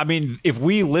 Yeah, I mean, if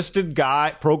we listed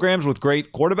programs with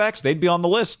great quarterbacks, they'd be on the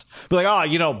list. Be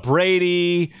like,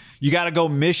 Brady. You got to go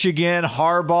Michigan,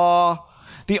 Harbaugh.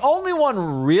 The only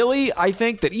one really, I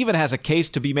think, that even has a case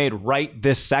to be made right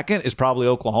this second is probably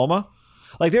Oklahoma.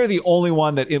 Like, they're the only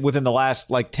one that within the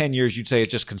last, 10 years, you'd say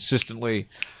it's just consistently.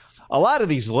 A lot of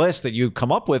these lists that you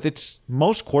come up with, it's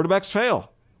most quarterbacks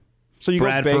fail. So you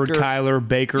Bradford, go Baker, Kyler,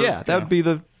 Baker. Yeah, that'd be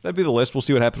the list. We'll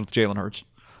see what happens with Jalen Hurts.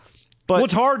 But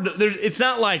it's hard. It's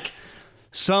not like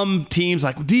some teams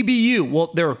like DBU.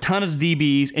 Well, there are a ton of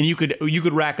DBs, and you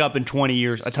could rack up in 20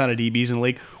 years a ton of DBs in the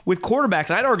league. With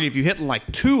quarterbacks, I'd argue if you hit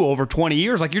 2 over 20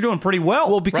 years, you're doing pretty well.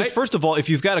 Well, because right? First of all, if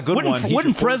you've got a good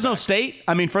wouldn't Fresno State?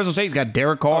 I mean, Fresno State's got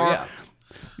Derek Carr.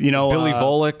 Billy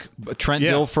Volek, Trent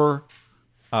Dilfer,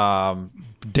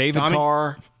 David Tommy?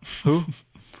 Carr, who?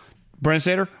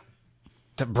 Brandstater.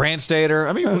 Brandstater.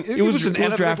 I mean, it was an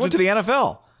NFL. Went to the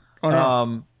NFL. Oh,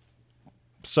 no.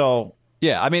 So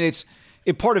yeah, I mean,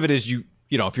 part of it is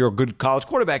if you're a good college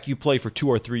quarterback, you play for 2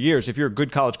 or 3 years. If you're a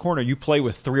good college corner, you play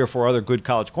with 3 or 4 other good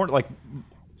college corners. Like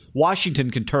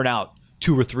Washington can turn out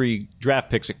 2 or 3 draft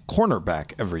picks at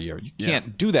cornerback every year. You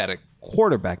can't do that at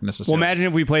quarterback necessarily. Well, imagine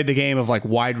if we played the game of like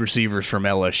wide receivers from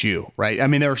LSU, right? I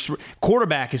mean,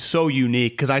 quarterback is so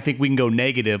unique because I think we can go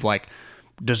negative. Like,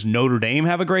 does Notre Dame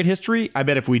have a great history? I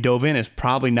bet if we dove in, it's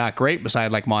probably not great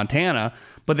beside like Montana.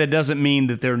 But that doesn't mean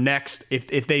that they're next.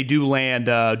 If they do land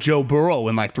Joe Burrow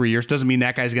in like 3 years, doesn't mean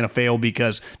that guy's going to fail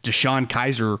because Deshaun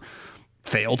Kaiser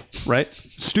failed, right?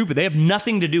 Stupid. They have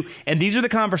nothing to do. And these are the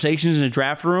conversations in the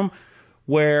draft room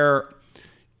where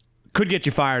could get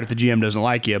you fired if the GM doesn't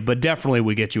like you, but definitely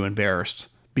would get you embarrassed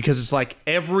because it's like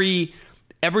every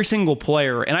single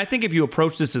player. And I think if you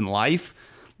approach this in life,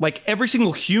 like every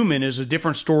single human is a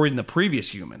different story than the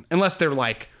previous human, unless they're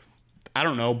like, I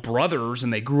don't know, brothers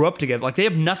and they grew up together. Like they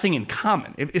have nothing in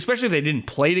common, especially if they didn't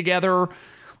play together.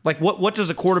 Like what does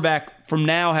a quarterback from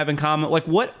now have in common? Like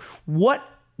what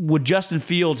would Justin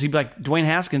Fields, he'd be like Dwayne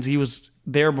Haskins, he was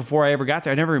there before I ever got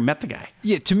there. I never even met the guy.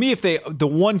 Yeah, to me, the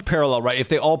one parallel, right, if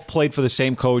they all played for the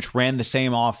same coach, ran the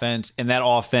same offense, and that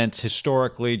offense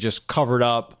historically just covered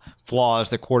up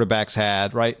flaws that quarterbacks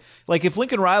had, right? Like if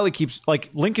Lincoln Riley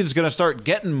Lincoln's going to start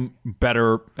getting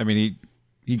better. I mean,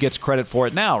 he gets credit for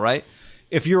it now, right?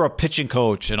 If you're a pitching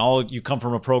coach and you come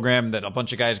from a program that a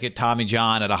bunch of guys get Tommy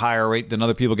John at a higher rate than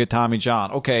other people get Tommy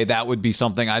John, okay, that would be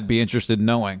something I'd be interested in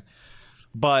knowing.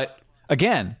 But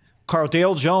again,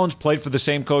 Cardale Jones played for the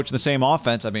same coach and the same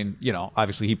offense. I mean,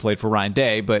 obviously he played for Ryan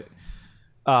Day, but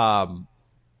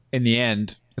in the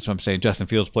end, that's what I'm saying. Justin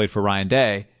Fields played for Ryan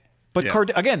Day. But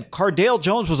Cardale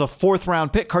Jones was a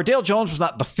 4th-round pick. Cardale Jones was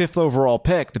not the 5th overall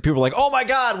pick. The people were like, oh my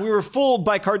God, we were fooled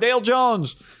by Cardale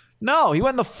Jones. No, he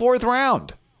went in the 4th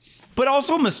round. But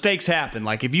also mistakes happen.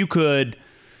 Like if you could,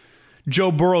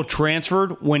 Joe Burrow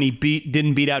transferred when he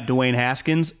didn't beat out Dwayne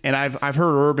Haskins, and I've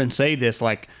heard Urban say this,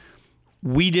 like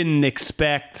we didn't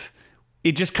expect,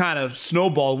 it just kind of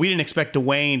snowballed. We didn't expect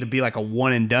Dwayne to be like a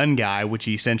one and done guy, which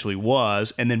he essentially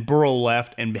was, and then Burrow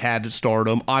left and had to start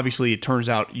him. Obviously, it turns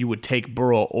out you would take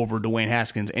Burrow over Dwayne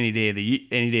Haskins any day of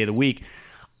the week.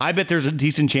 I bet there's a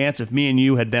decent chance if me and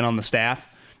you had been on the staff,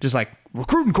 just like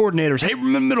recruiting coordinators, hey,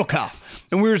 Middlecoff,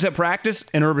 and we were just at practice,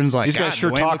 and Urban's like, these guys sure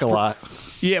talk a lot.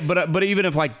 Yeah, but even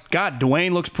if like, God,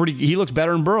 Dwayne he looks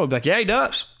better than Burrow, I'd be like, yeah, he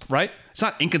does, right? It's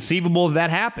not inconceivable if that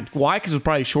happened. Why? Because it was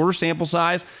probably a shorter sample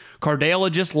size. Cardale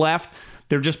had just left.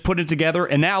 They're just putting it together,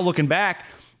 and now looking back,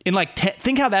 in like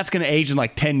think how that's going to age in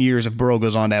like 10 years if Burrow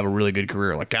goes on to have a really good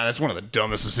career. Like, God, that's one of the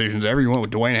dumbest decisions ever. You went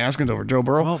with Dwayne Haskins over Joe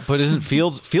Burrow. Well, but isn't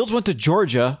Fields went to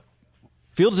Georgia?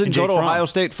 Fields didn't go to Ohio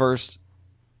State first.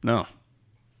 No.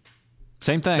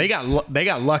 Same thing. They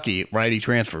got lucky, right? He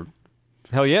transferred.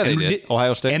 Hell yeah, they did.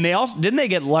 Ohio State. And they also didn't they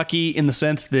get lucky in the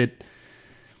sense that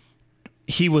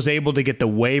he was able to get the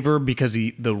waiver because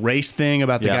the race thing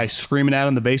about the guy screaming at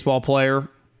him, the baseball player.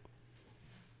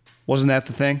 Wasn't that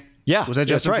the thing? Yeah. Was that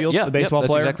Justin Fields, the baseball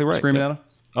player? Exactly right. Screaming at him?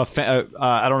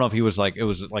 I don't know if he was like, it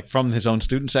was like from his own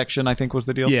student section, I think was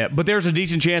the deal. Yeah, but there's a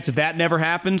decent chance if that never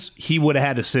happens, he would have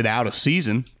had to sit out a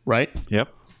season, right?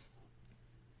 Yep.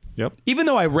 Even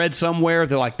though I read somewhere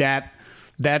that like that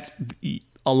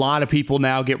a lot of people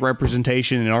now get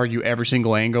representation and argue every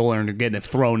single angle and are getting it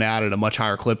thrown out at a much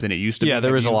higher clip than it used to be. Yeah,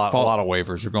 there is a lot of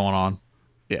waivers are going on.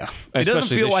 Yeah. It doesn't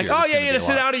feel like, oh yeah, you had to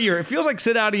sit out a year. It feels like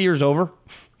sit out a year's over.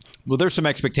 Well, there's some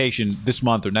expectation this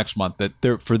month or next month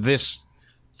that for this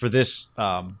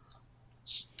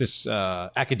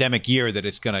academic year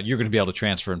that you're gonna be able to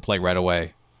transfer and play right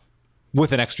away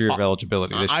with an extra year of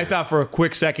eligibility this year. I thought for a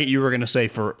quick second you were going to say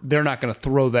they're not going to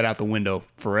throw that out the window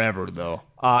forever, though.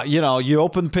 You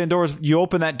open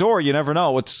that door, you never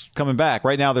know what's coming back.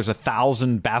 Right now, there's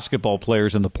 1,000 basketball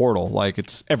players in the portal. Like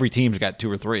every team's got 2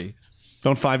 or 3.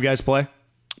 Don't 5 guys play?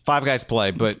 5 guys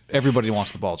play, but everybody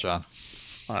wants the ball, John.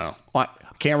 I don't know. I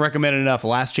can't recommend it enough.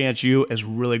 Last Chance U is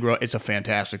really it's a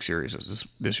fantastic series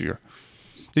this year.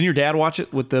 Didn't your dad watch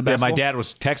it with the basketball? Yeah, my dad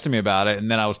was texting me about it, and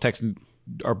then I was texting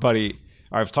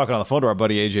I was talking on the phone to our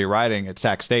buddy AJ Riding at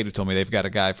Sac State, who told me they've got a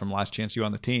guy from Last Chance U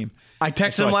on the team. I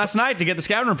texted him last night to get the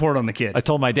scouting report on the kid. I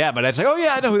told my dad. My dad's like, "Oh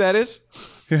yeah, I know who that is."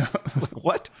 Yeah. Like,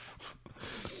 what?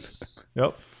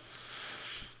 Yep.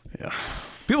 Yeah.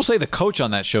 People say the coach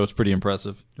on that show is pretty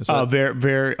impressive. Very,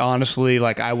 very honestly,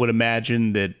 like I would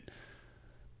imagine that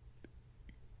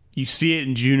you see it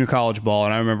in junior college ball,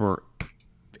 and I remember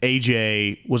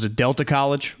AJ was at Delta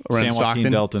College around San Joaquin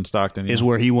Stockton. Delta in Stockton is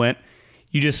where he went.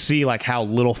 You just see like how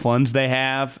little funds they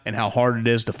have and how hard it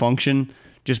is to function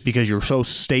just because you're so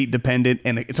state dependent,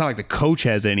 and it's not like the coach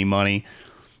has any money.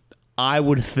 I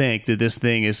would think that this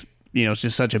thing is, it's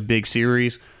just such a big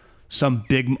series. some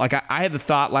big, like I had the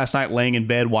thought last night laying in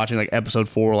bed watching like episode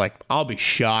 4, like I'll be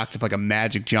shocked if like a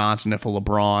Magic Johnson, if a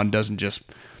LeBron doesn't just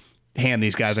hand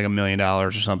these guys like $1 million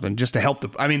or something just to help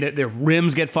their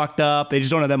rims get fucked up. They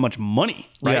just don't have that much money,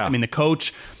 right? Yeah. I mean, the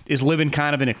coach is living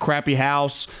kind of in a crappy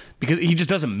house because he just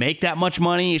doesn't make that much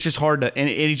money. It's just hard to, and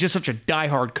he's just such a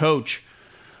diehard coach.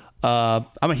 I'm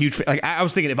a huge fan. Like I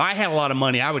was thinking, if I had a lot of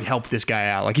money, I would help this guy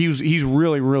out. Like he's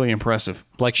really, really impressive.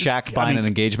 Like Shaq buying an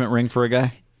engagement ring for a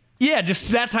guy. Yeah, just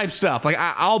that type of stuff. Like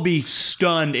I'll be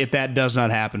stunned if that does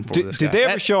not happen for this guy. Did they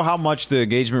ever show how much the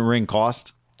engagement ring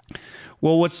cost?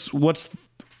 Well, what's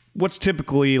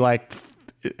typically like?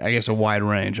 I guess a wide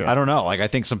range. I don't know. Like I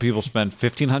think some people spend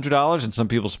 $1,500 and some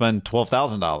people spend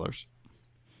 $12,000,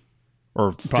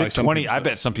 or Probably 20. I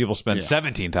bet some people spend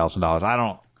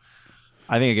 $17,000.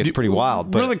 I think it gets pretty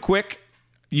wild. But really quick,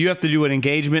 you have to do an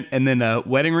engagement and then a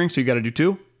wedding ring, so you got to do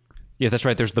 2. yeah, that's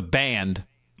right. There's the band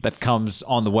that comes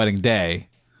on the wedding day.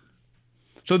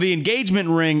 So the engagement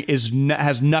ring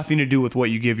has nothing to do with what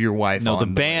you give your wife. No, the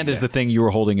band is the thing you were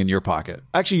holding in your pocket.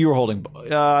 Actually, you were holding.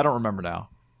 I don't remember now.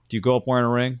 Do you go up wearing a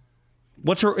ring?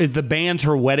 What's her? The band's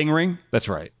her wedding ring. That's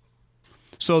right.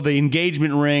 So the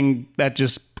engagement ring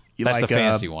that's the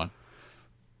fancy one.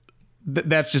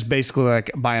 That's just basically like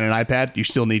buying an iPad. You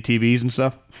still need TVs and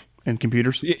stuff and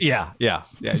computers. Yeah.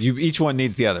 Each one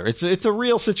needs the other. It's a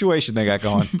real situation they got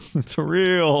going. It's a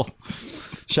real.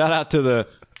 Shout out to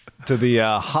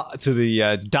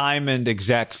the diamond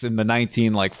execs in the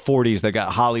 1940s that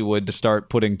got Hollywood to start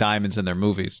putting diamonds in their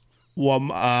movies.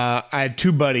 Well, I had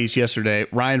 2 buddies yesterday.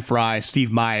 Ryan Fry, Steve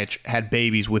Maich had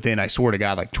babies within, I swear to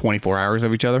God, like 24 hours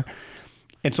of each other.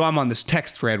 And so I'm on this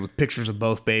text thread with pictures of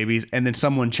both babies, and then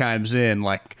someone chimes in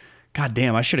like, God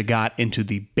damn, I should have got into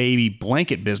the baby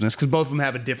blanket business, because both of them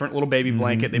have a different little baby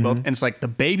blanket. They both, and it's like the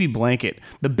baby blanket,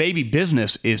 the baby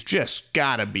business is just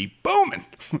gotta be booming.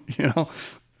 You know,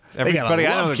 everybody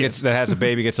I know that has a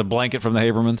baby gets a blanket from the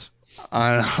Habermans.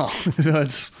 I know.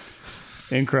 That's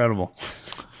incredible.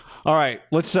 All right,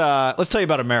 let's tell you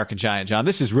about American Giant, John.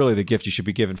 This is really the gift you should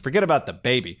be given. Forget about the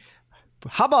baby.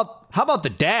 How about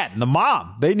the dad and the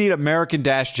mom? They need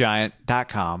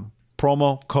American-Giant.com,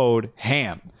 promo code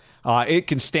HAM. It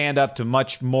can stand up to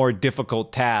much more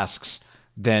difficult tasks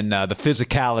than the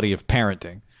physicality of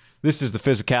parenting. This is the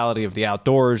physicality of the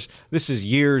outdoors. This is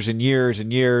years and years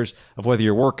and years of whether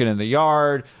you're working in the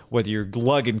yard, whether you're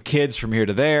lugging kids from here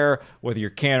to there, whether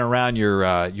you're carrying around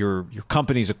your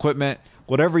company's equipment,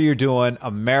 whatever you're doing.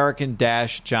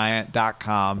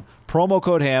 American-Giant.com, promo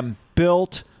code HAM,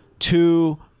 built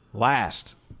to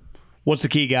last. What's the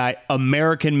key, guy?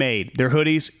 American made. They're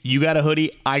hoodies. You got a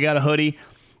hoodie. I got a hoodie.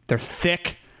 They're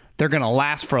thick. They're going to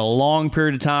last for a long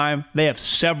period of time. They have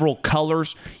several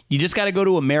colors. You just got to go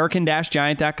to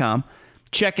American-Giant.com.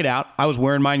 Check it out. I was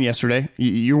wearing mine yesterday.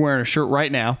 You're wearing a shirt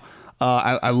right now.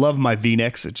 I love my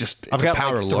V-necks. I've got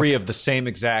like 3 of the same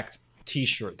exact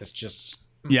T-shirt. That's just...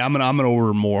 Yeah, I'm gonna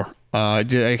order more.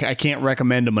 I can't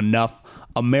recommend them enough.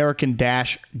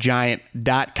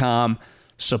 American-Giant.com.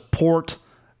 Support,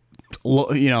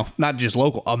 not just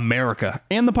local, America,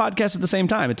 and the podcast at the same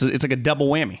time. It's like a double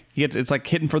whammy. It's like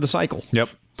hitting for the cycle. Yep.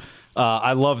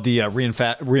 I love the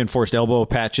reinforced elbow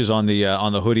patches on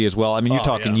the hoodie as well. I mean, you're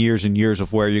talking years and years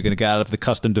of wear. You're going to get out of the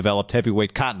custom developed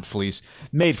heavyweight cotton fleece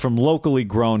made from locally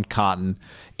grown cotton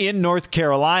in North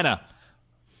Carolina.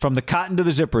 From the cotton to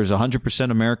the zippers, 100%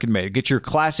 American made. Get your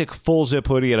classic full zip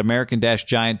hoodie at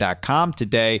American-Giant.com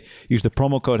today. Use the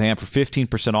promo code HAM for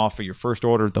 15% off for your first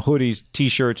order. The hoodies,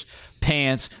 t-shirts,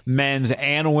 pants, men's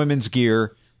and women's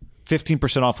gear.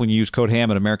 15% off when you use code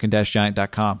HAM at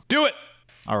American-Giant.com. Do it!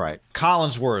 All right.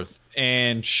 Collinsworth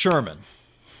and Sherman.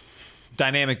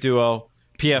 Dynamic duo.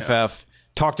 PFF.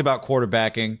 Talked about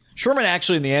quarterbacking. Sherman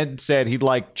actually in the end said he'd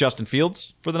like Justin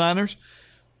Fields for the Niners.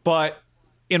 But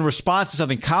in response to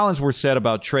something Collinsworth said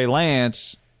about Trey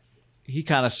Lance, he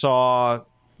kind of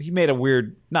he made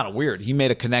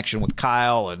a connection with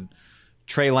Kyle and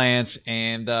Trey Lance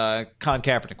and Colin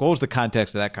Kaepernick. What was the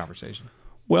context of that conversation?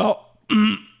 Well,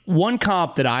 one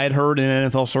comp that I had heard in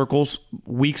NFL circles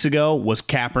weeks ago was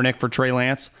Kaepernick for Trey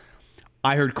Lance.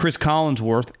 I heard Chris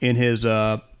Collinsworth in his,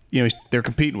 they're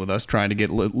competing with us, trying to get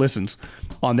listens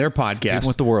on their podcast. Even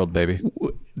with the world, baby.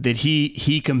 That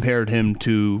he compared him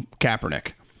to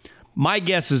Kaepernick. My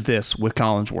guess is this with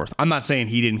Collinsworth. I'm not saying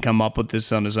he didn't come up with this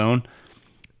on his own.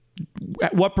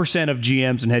 What percent of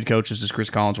GMs and head coaches does Chris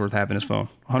Collinsworth have in his phone?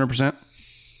 100%?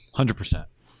 100%.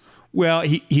 Well,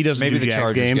 he doesn't Maybe do the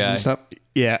Jags games guy. And stuff.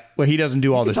 Yeah, well, he doesn't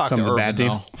do all this some of the bad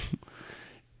teams.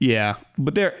 Yeah,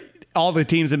 but all the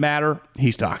teams that matter,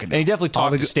 he's talking to. And he definitely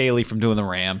talked to Staley from doing the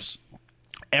Rams.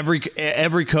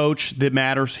 Every coach that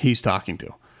matters, he's talking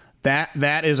to.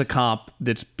 That is a comp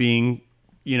that's being,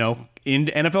 in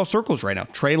NFL circles right now.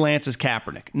 Trey Lance is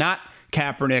Kaepernick, not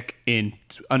Kaepernick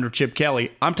under Chip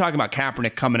Kelly. I'm talking about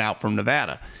Kaepernick coming out from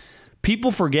Nevada.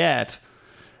 People forget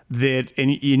that,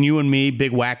 and you and me,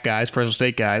 big whack guys, Fresno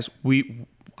State guys,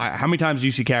 how many times do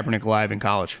you see Kaepernick live in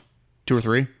college? 2 or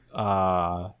 3?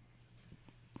 No,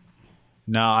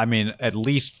 I mean at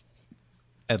least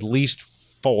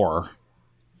 4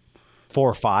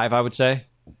 or 5, I would say.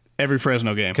 Every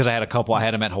Fresno game. Because I had a couple. I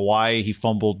had him at Hawaii. He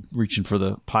fumbled reaching for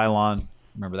the pylon.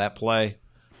 Remember that play?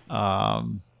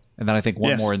 And then I think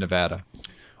one more in Nevada.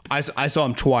 I saw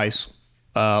him twice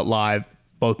live,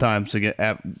 both times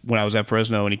when I was at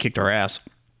Fresno, and he kicked our ass.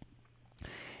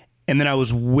 And then I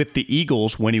was with the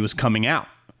Eagles when he was coming out.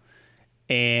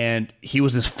 And he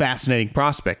was this fascinating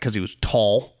prospect because he was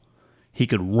tall, he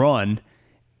could run,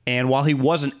 and while he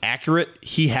wasn't accurate,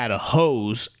 he had a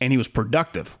hose and he was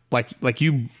productive. Like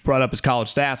you brought up his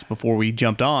college stats before we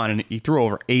jumped on, and he threw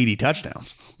over 80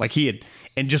 touchdowns.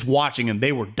 And just watching him,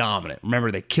 they were dominant. Remember,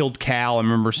 they killed Cal. I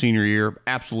remember senior year,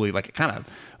 absolutely. It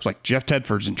was like Jeff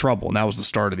Tedford's in trouble, and that was the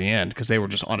start of the end because they were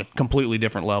just on a completely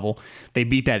different level. They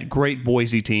beat that great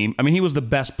Boise team. I mean, he was the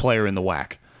best player in the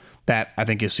WAC. That, I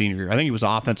think, his senior year. I think he was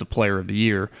Offensive Player of the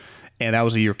Year, and that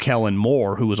was the year Kellen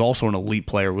Moore, who was also an elite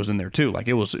player, was in there too.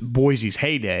 It was Boise's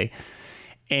heyday,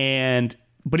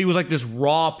 but he was like this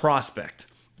raw prospect.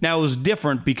 Now, it was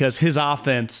different because his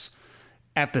offense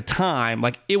at the time,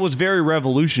 it was very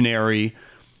revolutionary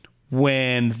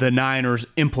when the Niners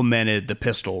implemented the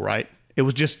pistol, right? It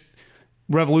was just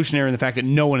revolutionary in the fact that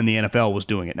no one in the NFL was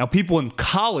doing it. Now, people in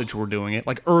college were doing it,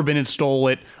 like Urban had stole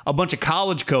it. A bunch of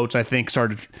college coaches, I think,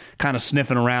 started kind of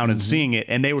sniffing around and seeing it,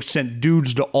 and they were sent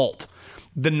dudes to alt.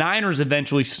 The Niners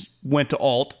eventually went to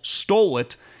alt, stole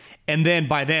it, and then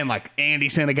by then, Andy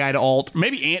sent a guy to alt.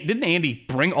 Maybe didn't Andy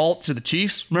bring alt to the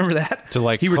Chiefs? Remember that? To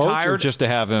he coach retired, or just to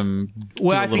have him. Do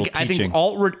a little teaching? I think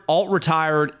alt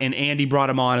retired, and Andy brought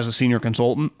him on as a senior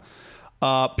consultant.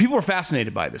 People were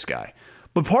fascinated by this guy.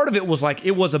 But part of it was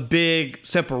it was a big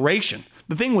separation.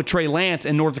 The thing with Trey Lance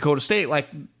and North Dakota State,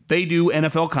 they do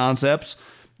NFL concepts.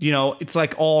 It's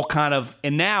all kind of,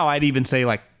 and now I'd even say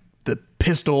the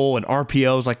pistol and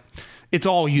RPOs, it's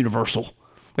all universal.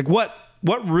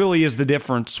 What really is the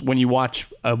difference when you watch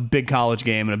a big college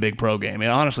game and a big pro game? It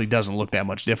honestly doesn't look that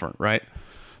much different, right?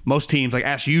 Most teams,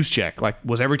 ask Juszczyk,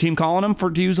 was every team calling him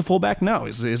to use the fullback? No,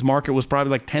 his market was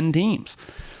probably 10 teams.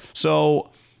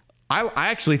 So I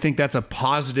actually think that's a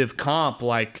positive comp,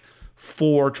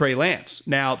 for Trey Lance.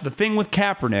 Now, the thing with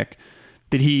Kaepernick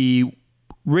that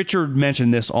Richard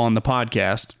mentioned this on the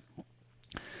podcast,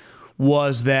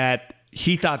 was that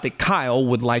he thought that Kyle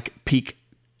would peak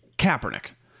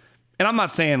Kaepernick. And I'm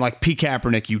not saying peak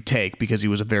Kaepernick you take because he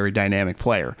was a very dynamic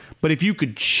player. But if you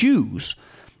could choose,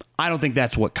 I don't think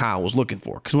that's what Kyle was looking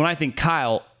for. Because when I think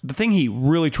Kyle, the thing he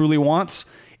really truly wants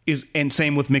is, and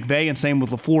same with McVay and same with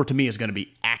LaFleur, to me, is going to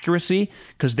be accuracy,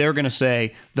 because they're going to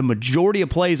say the majority of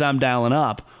plays I'm dialing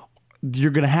up,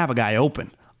 you're going to have a guy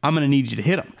open. I'm going to need you to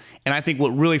hit him. And I think what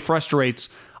really frustrates,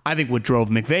 what drove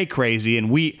McVay crazy,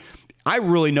 and I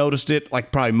really noticed it,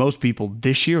 probably most people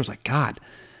this year, was God,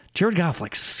 Jared Goff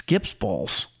skips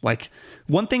balls.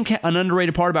 One thing, an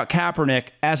underrated part about Kaepernick,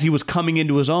 as he was coming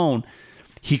into his own,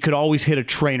 he could always hit a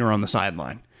trainer on the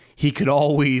sideline. He could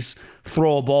always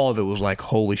throw a ball that was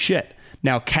holy shit.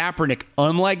 Now, Kaepernick,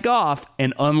 unlike Goff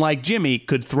and unlike Jimmy,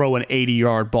 could throw an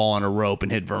 80-yard ball on a rope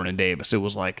and hit Vernon Davis. It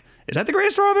was is that the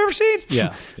greatest throw I've ever seen?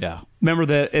 Yeah. Remember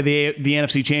the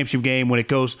NFC Championship game when it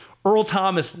goes, Earl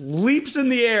Thomas leaps in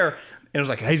the air, and it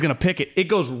was he's going to pick it. It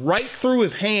goes right through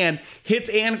his hand, hits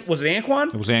was it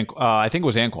Anquan? It was I think it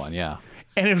was Anquan, yeah.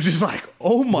 And it was just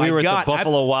oh my God. We were at the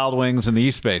Buffalo Wild Wings in the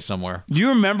East Bay somewhere. Do you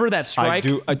remember that strike? I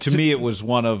do. To me, it was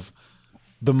one of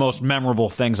the most memorable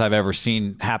things I've ever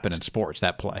seen happen in sports,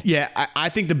 that play. Yeah, I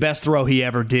think the best throw he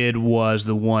ever did was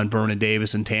the one Vernon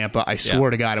Davis in Tampa. I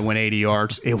swear to God, it went 80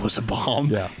 yards. It was a bomb.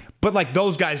 Yeah. But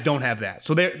those guys don't have that.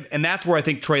 So and that's where I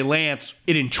think Trey Lance,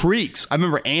 it intrigues. I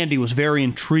remember Andy was very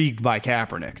intrigued by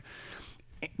Kaepernick.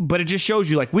 But it just shows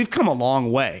you we've come a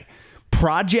long way.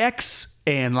 Projects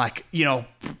and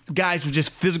guys with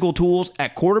just physical tools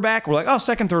at quarterback, we're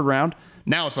second, third round.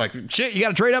 Now it's shit, you got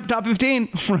to trade up top 15,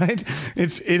 right?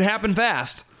 It happened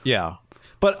fast. Yeah.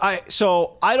 But I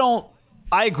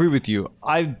agree with you.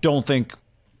 I don't think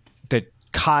that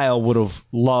Kyle would have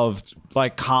loved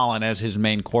Colin as his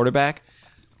main quarterback.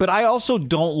 But I also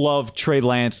don't love Trey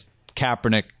Lance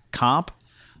Kaepernick comp.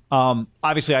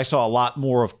 Obviously, I saw a lot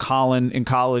more of Colin in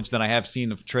college than I have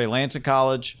seen of Trey Lance in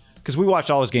college, because we watched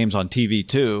all his games on TV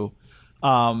too.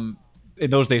 In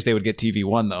those days, they would get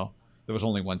TV1 though. There was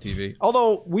only one TV.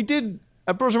 Although we did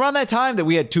it was around that time that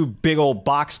we had 2 big old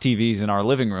box TVs in our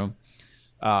living room,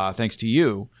 thanks to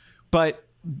you. But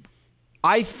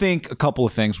I think a couple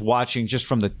of things watching just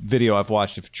from the video I've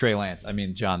watched of Trey Lance. I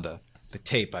mean, John, the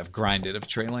tape I've grinded of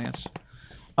Trey Lance.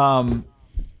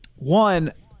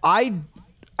 One, I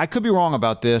could be wrong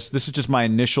about this. This is just my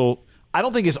initial. I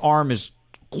don't think his arm is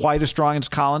quite as strong as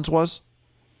Collins was,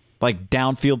 like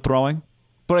downfield throwing,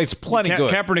 but it's plenty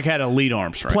good. Kaepernick had elite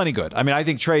arm strength. Plenty good. I mean, I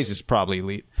think Trey's is probably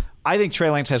elite. I think Trey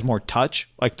Lance has more touch,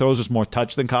 like throws with more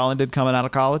touch than Colin did coming out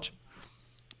of college.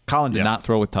 Colin did not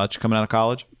throw with touch coming out of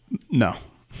college. No.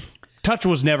 Touch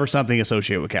was never something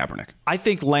associated with Kaepernick. I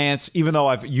think Lance, even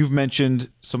though you've mentioned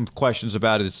some questions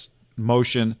about his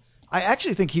motion, I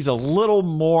actually think he's a little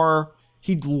more,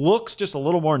 he looks just a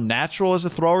little more natural as a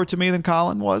thrower to me than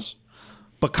Colin was.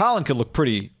 But Colin could look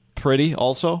pretty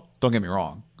also. Don't get me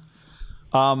wrong.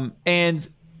 And,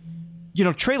 you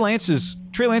know, Trey Lance was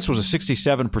a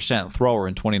 67% thrower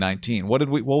in 2019. What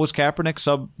was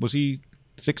Kaepernick? Was he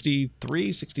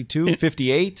 63, 62,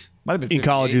 58? Might have been 58. In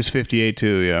college, he was 58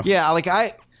 too, yeah. Yeah, like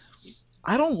I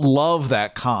don't love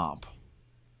that comp.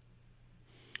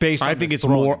 I think it's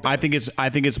more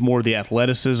the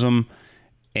athleticism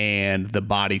and the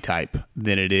body type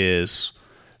than it is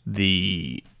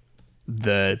the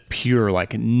pure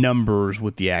like numbers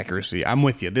with the accuracy. I'm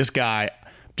with you. This guy,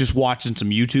 just watching some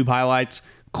YouTube highlights,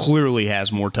 clearly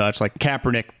has more touch. Like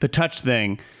Kaepernick, the touch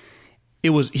thing, he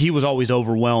was always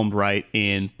overwhelmed, right,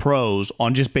 in pros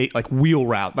on just like wheel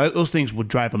route. Those things would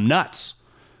drive him nuts.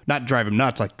 Not drive him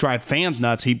nuts, like drive fans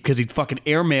nuts. Because he'd fucking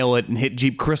airmail it and hit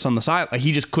Jeep Chris on the side. Like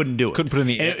he just couldn't do it. Couldn't put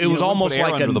any. It was almost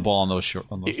like under the ball on those.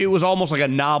 It was almost like a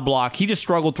knob block. He just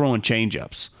struggled throwing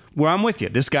changeups. Where I'm with you,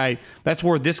 this guy. That's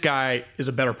where this guy is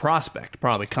a better prospect,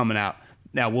 probably coming out.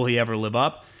 Now, will he ever live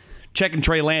up? Checking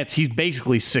Trey Lance, he's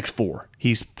basically 6'4".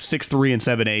 He's 6'3" and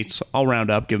 7/8. I'll round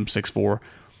up, give him 6'4".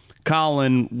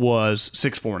 Colin was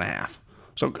 6'4.5".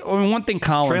 So I mean, one thing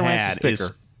Colin had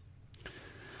is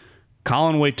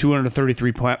Colin weighed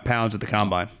 233 pounds at the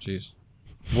combine. Jeez,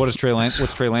 what's Trey Lance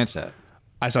at?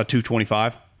 I saw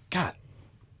 225. God,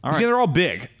 all right. They're all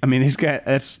big. I mean, these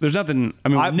guys. There's nothing. I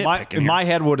mean, in my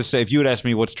head would have said, if you had asked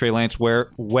me what's Trey Lance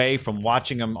weigh from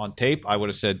watching him on tape, I would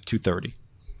have said 230.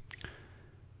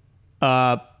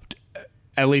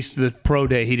 At least the pro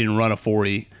day, he didn't run a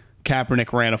 40.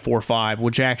 Kaepernick ran a 4.5,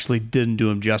 which actually didn't do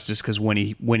him justice because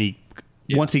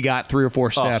once he got 3 or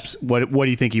 4 steps, what do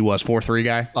you think he was? 4.3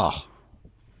 guy? Oh,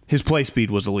 his play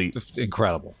speed was elite.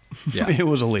 Incredible. Yeah, it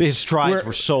was elite. His strides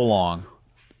were so long.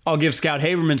 I'll give Scout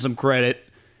Haverman some credit.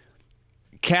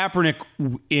 Kaepernick,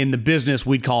 in the business,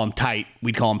 we'd call him tight.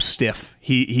 We'd call him stiff.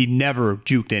 He never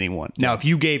juked anyone. Now, if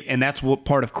you gave, and that's what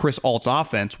part of Chris Alt's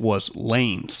offense was,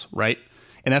 lanes, right?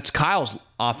 And that's Kyle's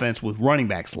offense with running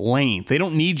backs, lanes. They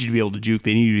don't need you to be able to juke.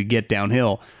 They need you to get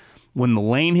downhill. When the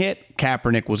lane hit,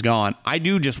 Kaepernick was gone. I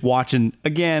do just watching,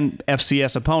 again,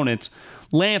 FCS opponents,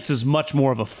 Lance is much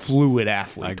more of a fluid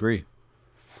athlete. I agree.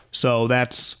 So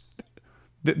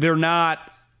they're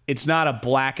not, it's not a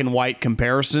black and white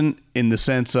comparison in the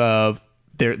sense of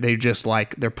they're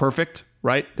perfect,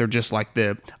 right? They're just like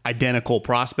the identical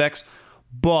prospects.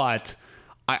 But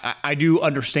I do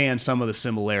understand some of the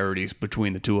similarities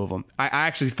between the two of them. I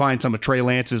actually find some of Trey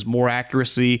Lance's more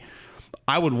accuracy.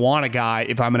 I would want a guy,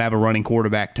 if I'm going to have a running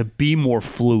quarterback, to be more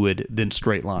fluid than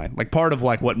straight line. Like part of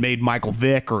like what made Michael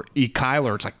Vick or E.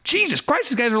 Kyler, it's like, Jesus Christ,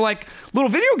 these guys are like little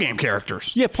video game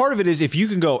characters. Yeah, part of it is if you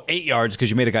can go 8 yards because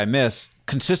you made a guy miss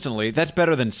consistently, that's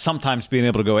better than sometimes being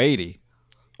able to go 80.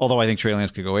 Although I think Trey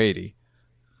Lance could go 80.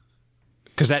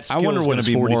 Because that skill is going to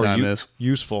be more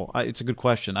useful. It's a good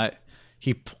question.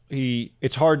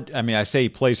 It's hard. I mean, I say he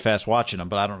plays fast watching him,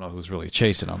 but I don't know who's really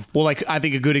chasing him. Well, like I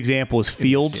think a good example is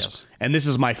Fields, yes. And this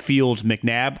is my Fields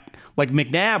McNabb. Like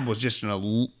McNabb was just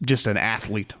an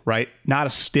athlete, right? Not a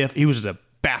stiff. He was a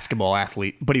basketball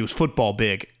athlete, but he was football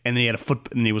big, and then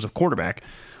he was a quarterback.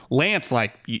 Lance,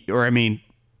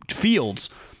 Fields,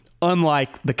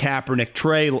 unlike the Kaepernick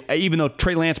Trey, even though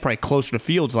Trey Lance probably closer to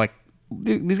Fields, like.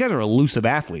 These guys are elusive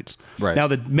athletes. Right. Now,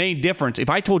 the main difference, if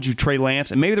I told you Trey Lance,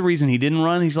 and maybe the reason he didn't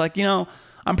run, he's like, I'm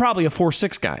probably a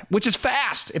 4.6 guy, which is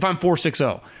fast if I'm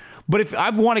 4.60. But if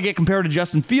I want to get compared to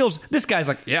Justin Fields, this guy's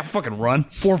like, yeah, fucking run,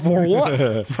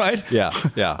 4.41, right?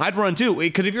 Yeah. I'd run too.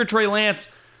 Because if you're Trey Lance,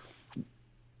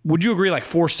 would you agree like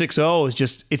 4.60 is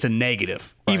just, it's a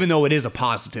negative, right, even though it is a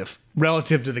positive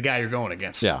relative to the guy you're going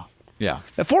against? Yeah. Yeah,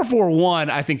 at 4.41,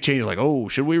 I think changes like, oh,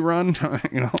 should we run?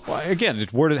 Well, again,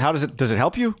 does it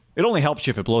help you? It only helps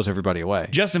you if it blows everybody away.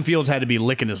 Justin Fields had to be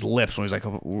licking his lips when he's like,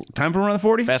 oh, time for a run of the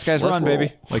 40? Fast guys run,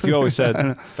 baby. Like you always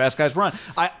said, fast guys run.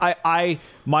 My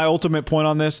ultimate point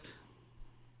on this,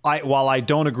 while I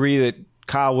don't agree that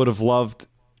Kyle would have loved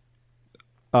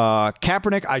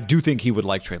Kaepernick. I do think he would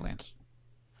like Trey Lance.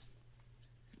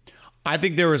 I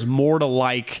think there is more to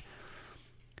like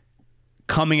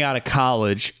coming out of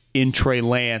college in Trey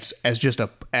Lance as just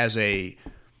as the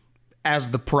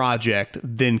project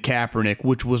than Kaepernick,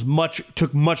 which was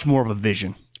took much more of a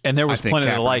vision. And there was plenty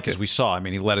to like, as we saw. I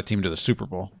mean, he led a team to the Super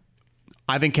Bowl.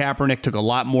 I think Kaepernick took a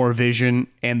lot more vision,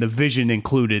 and the vision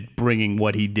included bringing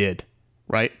what he did,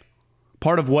 right?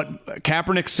 Part of what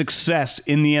Kaepernick's success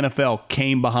in the NFL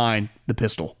came behind the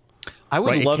pistol. I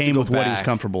would love to go with what he was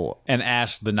comfortable and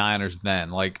ask the Niners then,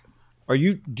 like, are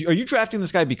you drafting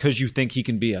this guy because you think he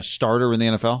can be a starter in the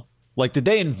NFL? Like, did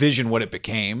they envision what it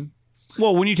became?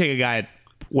 Well, when you take a guy at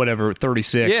whatever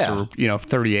 36 or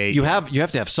 38, you have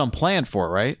to have some plan for it,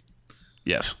 right?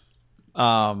 Yes.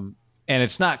 And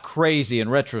it's not crazy in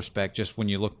retrospect, just when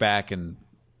you look back, and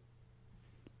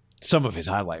some of his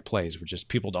highlight plays were just,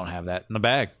 people don't have that in the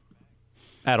bag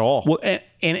at all. Well,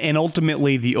 and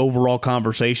ultimately the overall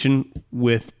conversation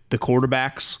with the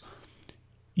quarterbacks,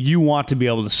 you want to be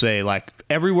able to say, like,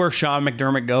 everywhere Sean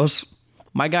McDermott goes,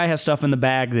 my guy has stuff in the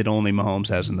bag that only Mahomes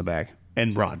has in the bag,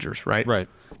 and Rodgers, right? Right.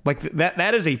 Like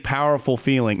that is a powerful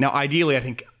feeling. Now, ideally, I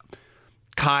think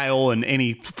Kyle and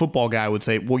any football guy would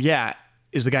say, well, yeah,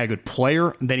 is the guy a good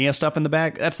player? Then he has stuff in the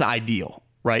bag. That's the ideal,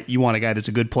 right? You want a guy that's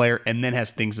a good player and then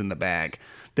has things in the bag.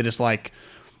 That is like,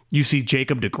 you see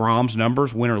Jacob deGrom's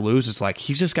numbers, win or lose. It's like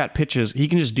he's just got pitches. He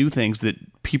can just do things that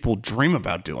people dream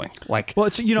about doing. Like, well,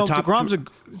 it's deGrom's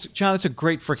John. It's a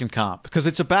great freaking comp, because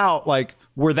it's about, like,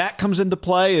 where that comes into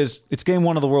play is it's game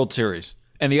one of the World Series,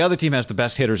 and the other team has the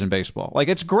best hitters in baseball. Like,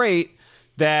 it's great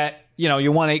that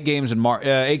you won 8 games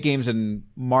in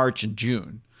March and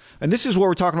June. And this is what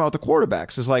we're talking about with the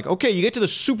quarterbacks. Is like, okay, you get to the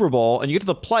Super Bowl and you get to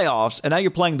the playoffs, and now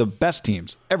you're playing the best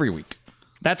teams every week.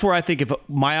 That's where I think if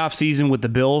my offseason with the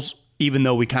Bills, even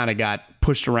though we kind of got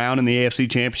pushed around in the AFC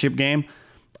Championship game,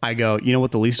 I go, you know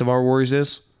what the least of our worries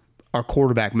is? Our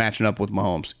quarterback matching up with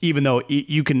Mahomes. Even though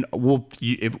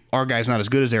if our guy's not as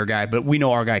good as their guy, but we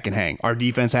know our guy can hang. Our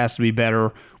defense has to be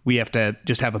better. We have to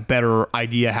just have a better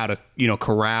idea how to,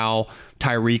 corral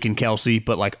Tyreek and Kelsey,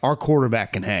 but like our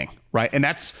quarterback can hang, right? And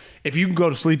that's, if you can go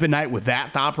to sleep at night with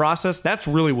that thought process, that's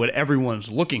really what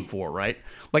everyone's looking for, right?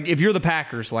 Like, if you're the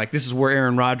Packers, like, this is where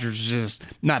Aaron Rodgers is just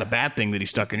not a bad thing that he's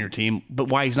stuck in your team, but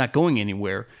why he's not going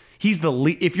anywhere. He's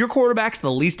if your quarterback's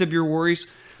the least of your worries,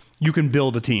 you can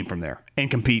build a team from there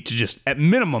and compete to just, at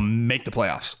minimum, make the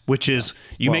playoffs, which is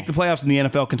make the playoffs in the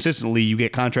NFL consistently, you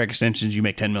get contract extensions, you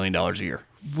make $10 million a year.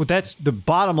 Well, that's the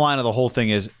bottom line of the whole thing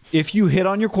is, if you hit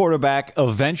on your quarterback,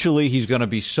 eventually he's going to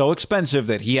be so expensive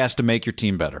that he has to make your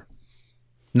team better,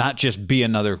 not just be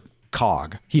another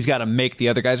cog. He's got to make the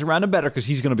other guys around him better, because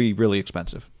he's going to be really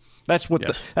expensive. That's what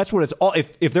that's what it's all.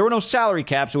 If there were no salary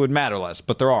caps, it would matter less,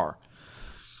 but there are.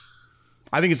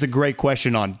 I think it's a great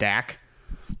question on Dak.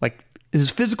 Like,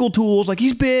 his physical tools, like,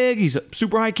 he's big, he's a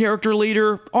super high character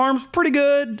leader, arms pretty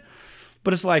good,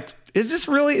 but it's like, is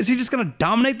he just going to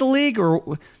dominate the league?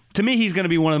 Or to me, he's going to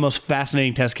be one of the most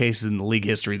fascinating test cases in the league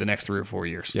history the next 3 or 4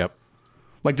 years. Yep.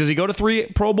 Like, does he go to 3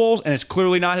 Pro Bowls and it's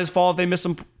clearly not his fault if they miss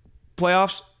some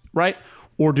playoffs, right?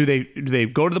 Or do they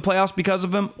go to the playoffs because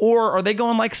of him? Or are they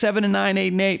going like 7-9,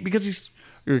 8-8 because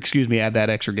add that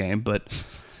extra game, but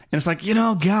and it's like,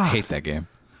 God, I hate that game.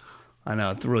 I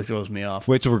know, it really throws me off.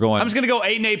 Wait till we're going. I'm just gonna go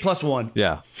 8-8 plus 1.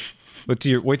 Yeah. Wait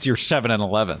till you're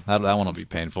 7-11. That one will be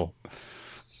painful.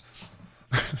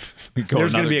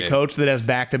 There's going to be a coach that has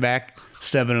back-to-back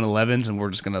 7-11s, and we're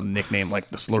just going to nickname like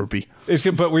the Slurpee.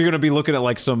 But we're going to be looking at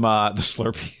like some the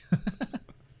Slurpee.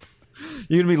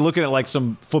 You're going to be looking at like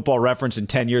some Football Reference in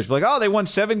 10 years. Be like, oh, they won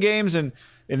 7 games in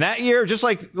that year. Just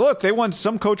like, look,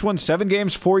 some coach won 7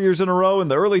 games 4 years in a row in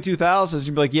the early 2000s.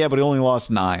 You'd be like, yeah, but he only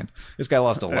lost 9. This guy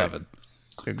lost 11.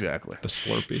 Exactly. The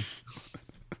Slurpee.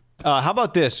 How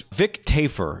about this? Vic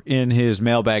Tafer, in his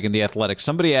mailbag in The Athletic,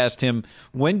 somebody asked him,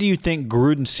 when do you think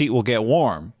Gruden's seat will get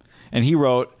warm? And he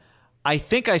wrote, I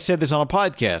think I said this on a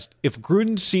podcast. If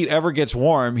Gruden's seat ever gets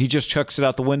warm, he just chucks it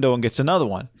out the window and gets another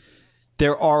one.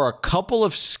 There are a couple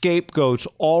of scapegoats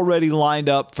already lined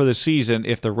up for the season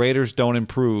if the Raiders don't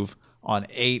improve on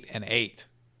 8-8.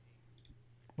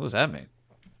 What does that mean?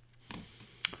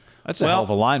 That's a hell of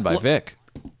a line by Vic.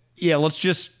 Yeah, let's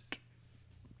just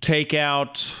take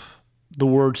out the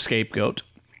word scapegoat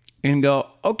and go,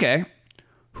 okay,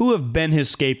 who have been his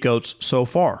scapegoats so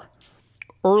far?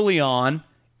 Early on,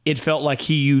 it felt like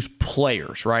he used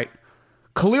players, right?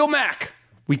 Khalil Mack,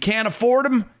 we can't afford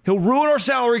him. He'll ruin our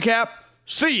salary cap.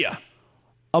 See ya.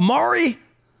 Amari,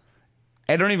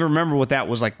 I don't even remember what that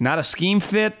was like. Not a scheme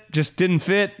fit, just didn't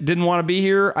fit, didn't want to be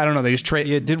here. I don't know. They just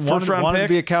traded. Yeah, didn't want to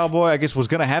be a Cowboy. I guess was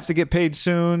going to have to get paid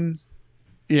soon.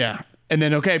 Yeah. And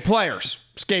then, okay, players,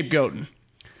 scapegoating.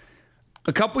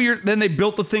 A couple years, then they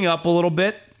built the thing up a little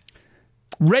bit.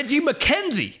 Reggie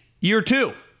McKenzie, year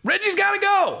 2. Reggie's got to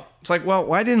go. It's like, well,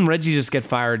 why didn't Reggie just get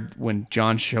fired when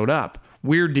John showed up?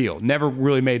 Weird deal. Never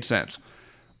really made sense.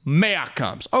 Mayock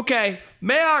comes. Okay,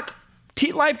 Mayock,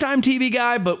 lifetime TV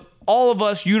guy, but all of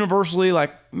us universally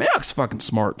like, Mayock's fucking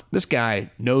smart. This guy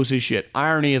knows his shit.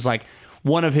 Irony is like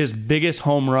one of his biggest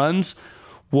home runs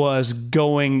was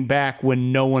going back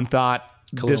when no one thought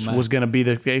this was going to be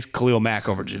the case. Khalil Mack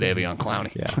over Jadeveon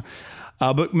Clowney.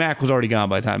 Yeah. But Mack was already gone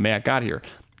by the time Mayock got here.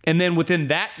 And then within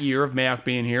that year of Mayock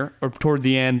being here, or toward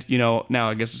the end, now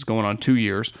I guess it's going on 2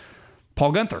 years,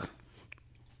 Paul Guenther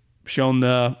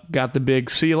got the big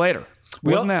see you later.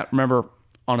 Wasn't that, remember,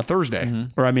 on a Thursday?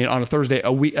 Mm-hmm. Or I mean on a Thursday,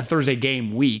 a Thursday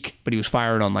game week, but he was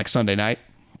fired on like Sunday night.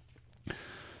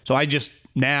 So I just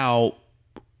now,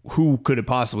 who could it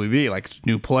possibly be? Like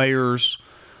new players,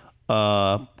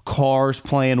 Cars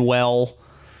playing well.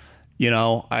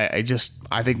 I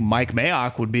think Mike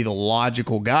Mayock would be the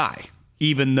logical guy,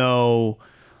 even though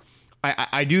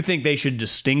I do think they should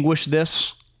distinguish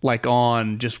this, like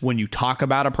on just when you talk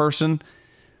about a person.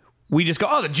 We just go,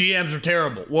 oh, the GMs are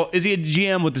terrible. Well, is he a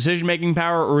GM with decision-making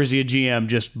power, or is he a GM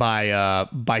just by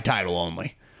title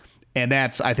only? And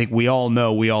that's, I think we all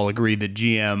agree that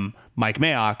GM Mike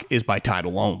Mayock is by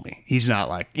title only. He's not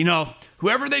like,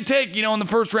 whoever they take, in the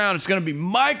first round, it's going to be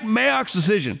Mike Mayock's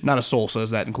decision. Not a soul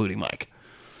says that, including Mike.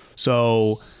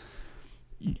 So,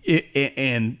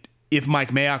 and if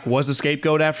Mike Mayock was the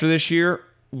scapegoat after this year,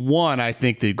 one, I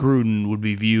think that Gruden would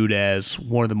be viewed as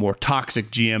one of the more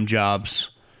toxic GM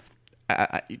jobs.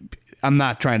 I'm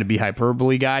not trying to be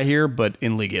hyperbole guy here, but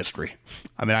in league history.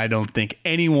 I mean, I don't think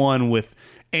anyone with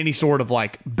any sort of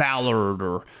like Ballard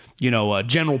or,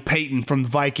 General Payton from the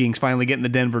Vikings finally getting the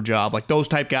Denver job, like those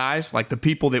type guys, like the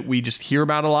people that we just hear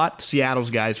about a lot, Seattle's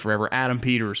guys forever, Adam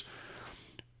Peters,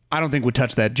 I don't think would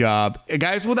touch that job.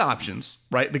 Guys with options,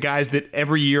 right? The guys that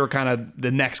every year kind of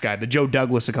the next guy, the Joe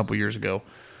Douglas a couple years ago,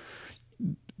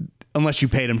 unless you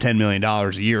paid him $10 million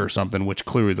a year or something, which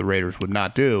clearly the Raiders would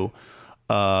not do.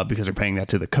 Because they're paying that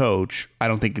to the coach, I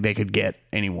don't think they could get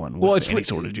anyone with any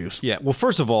sort of juice. Yeah. Well,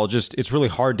 first of all, it's really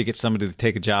hard to get somebody to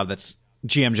take a job that's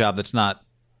GM job that's not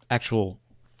actual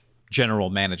general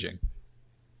managing,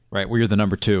 right? Where you're the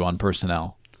number 2 on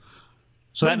personnel.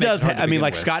 So that does.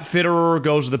 Scott Fitterer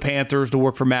goes to the Panthers to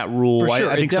work for Matt Rule. For sure.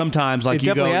 I think sometimes like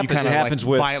you go, you kind of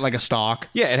buy it like a stock.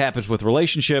 Yeah, it happens with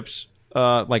relationships,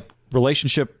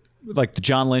 like the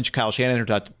John Lynch, Kyle Shanahan,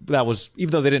 that was,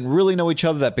 even though they didn't really know each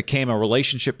other, that became a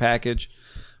relationship package.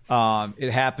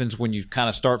 It happens when you kind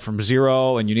of start from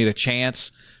zero and you need a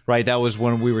chance, right? That was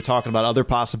when we were talking about other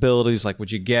possibilities, like would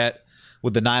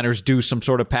the Niners do some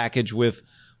sort of package with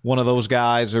one of those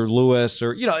guys or Lewis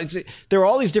or, there are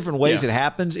all these different ways it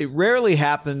happens. It rarely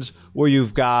happens where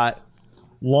you've got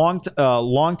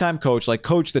long-time coach, like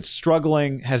coach that's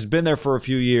struggling, has been there for a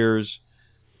few years,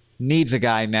 needs a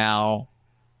guy now.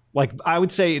 Like, I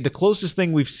would say the closest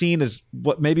thing we've seen is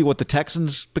what the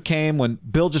Texans became when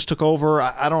Bill just took over.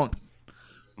 I don't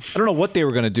know what they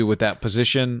were going to do with that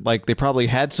position. Like, they probably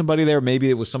had somebody there. Maybe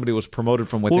it was somebody who was promoted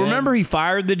from within. Well, remember he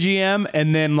fired the GM,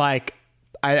 and then like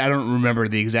I don't remember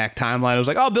the exact timeline. It was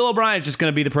like, oh, Bill O'Brien's just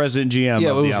going to be the president and GM.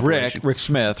 Yeah, of it was Rick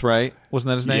Smith, right? Wasn't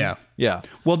that his name? Yeah.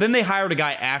 Well, then they hired a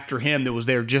guy after him that was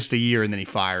there just a year, and then he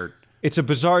fired. It's a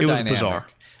bizarre dynamic. It was bizarre.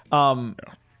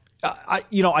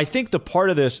 I think the part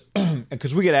of this,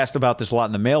 because we get asked about this a lot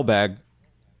in the mailbag,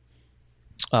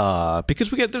 because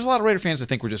there's a lot of Raider fans that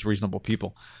think we're just reasonable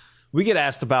people. We get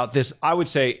asked about this. I would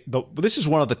say this is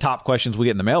one of the top questions we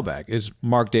get in the mailbag is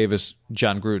Mark Davis,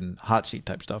 John Gruden, hot seat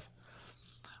type stuff.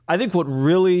 I think what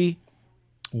really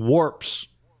warps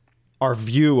our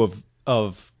view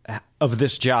of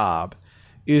this job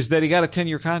is that he got a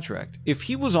 10-year contract. If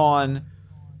he was on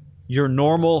your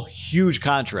normal huge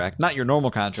contract, not your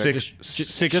normal contract,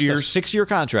 six years, a 6-year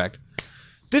contract,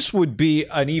 this would be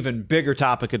an even bigger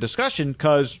topic of discussion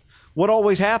because what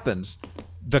always happens,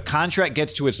 the contract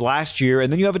gets to its last year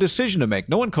and then you have a decision to make.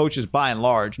 No one coaches by and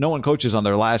large. No one coaches on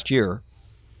their last year,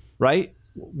 right?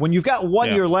 When you've got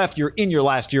 1 year left, you're in your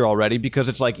last year already because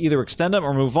it's like either extend them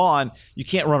or move on. You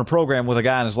can't run a program with a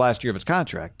guy in his last year of his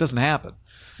contract. It doesn't happen.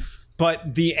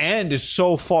 But the end is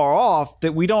so far off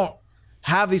that we don't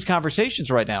have these conversations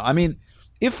right now. I mean,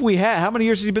 if we had, how many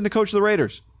years has he been the coach of the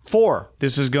Raiders? 4.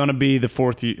 This is going to be the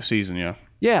 4th season, yeah.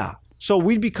 Yeah. So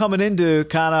we'd be coming into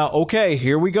kind of, okay,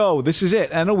 here we go. This is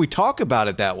it. And I know we talk about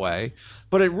it that way,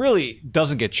 but it really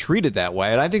doesn't get treated that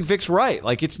way. And I think Vic's right.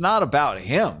 Like, it's not about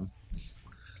him.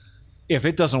 If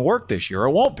it doesn't work this year,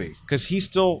 it won't be, because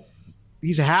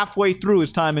he's halfway through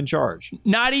his time in charge.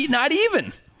 Not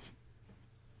even.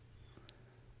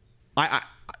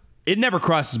 It never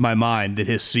crosses my mind that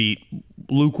his seat,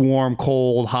 lukewarm,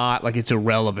 cold, hot, like it's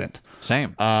irrelevant.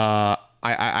 Same.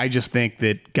 I just think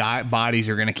that bodies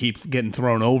are going to keep getting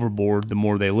thrown overboard the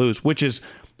more they lose, which is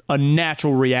a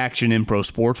natural reaction in pro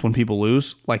sports when people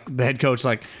lose. Like the head coach,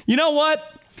 like, you know what?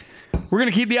 We're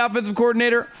going to keep the offensive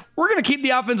coordinator. We're going to keep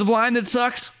the offensive line that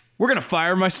sucks. We're going to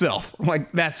fire myself.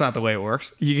 Like, that's not the way it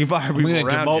works. You can fire people around you. I'm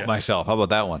going to demote myself. How about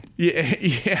that one?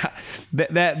 Yeah.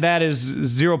 That is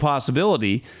zero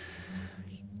possibility.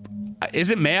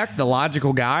 Isn't Mayock the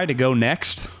logical guy to go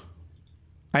next?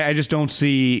 I just don't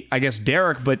see, I guess,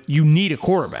 Derek, but you need a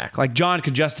quarterback. Like, John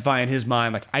could justify in his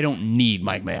mind, like, I don't need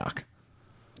Mike Mayock.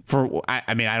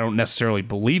 I mean, I don't necessarily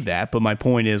believe that, but my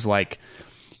point is, like,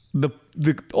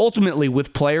 ultimately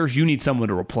with players, you need someone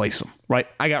to replace them, right?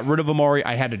 I got rid of Amari.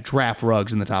 I had to draft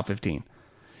Ruggs in the top 15.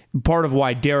 Part of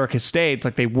why Derek has stayed,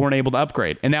 like, they weren't able to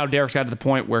upgrade. And now Derek's got to the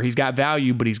point where he's got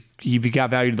value, but he got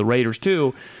value to the Raiders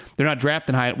too. They're not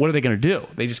drafting high. What are they going to do?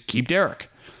 They just keep Derek.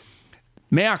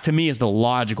 Mayock, to me, is the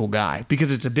logical guy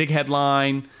because it's a big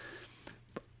headline.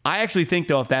 I actually think,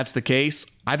 though, if that's the case,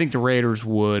 I think the Raiders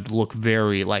would look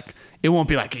very, like, it won't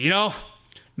be like,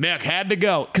 Mayock had to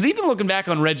go. Because even looking back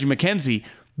on Reggie McKenzie,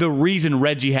 the reason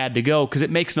Reggie had to go, because it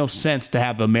makes no sense to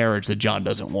have a marriage that John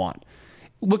doesn't want.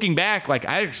 Looking back, like,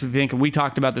 I actually think, and we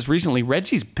talked about this recently,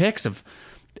 Reggie's picks have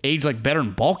aged like better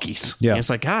than Balky's. Yeah. And it's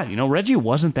like, God, Reggie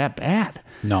wasn't that bad.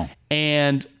 No.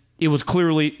 And it was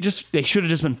clearly they should have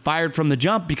just been fired from the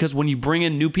jump, because when you bring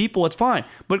in new people, it's fine.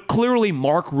 But clearly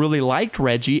Mark really liked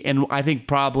Reggie, and I think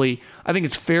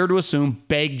it's fair to assume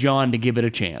begged John to give it a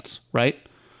chance, right?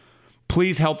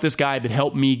 Please help this guy that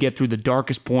helped me get through the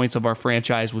darkest points of our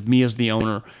franchise with me as the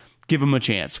owner. Give him a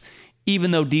chance.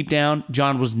 Even though deep down,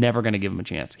 John was never going to give him a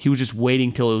chance. He was just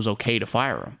waiting till it was okay to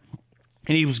fire him.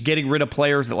 And he was getting rid of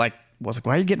players that, like, was like,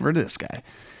 why are you getting rid of this guy?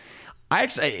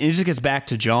 It just gets back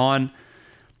to John.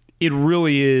 It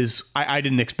really is. I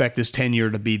didn't expect this tenure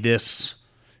to be this,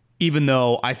 even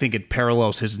though I think it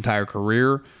parallels his entire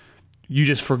career. You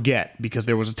just forget because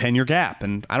there was a 10-year gap.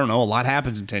 And I don't know, a lot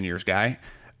happens in 10 years, guy.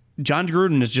 John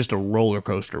Gruden is just a roller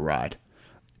coaster ride.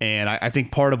 And I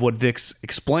think part of what Vic's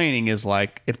explaining is,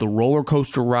 like, if the roller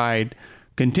coaster ride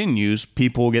continues,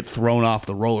 people will get thrown off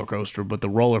the roller coaster, but the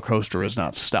roller coaster is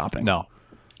not stopping. No.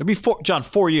 It'll be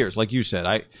 4 years, like you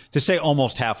said. To say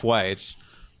almost halfway, it's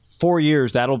 4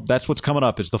 years. That's what's coming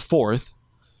up. It's the 4th,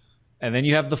 and then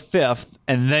you have the 5th,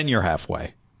 and then you're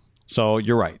halfway. So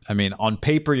you're right. I mean, on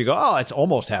paper, you go, oh, it's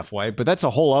almost halfway, but that's a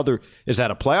whole other. Is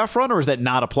that a playoff run, or is that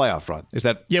not a playoff run? Is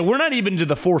that? Yeah, we're not even to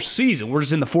the 4th season. We're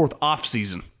just in the 4th off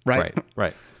season, right?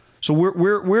 Right. So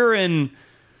we're in.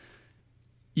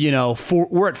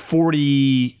 We're at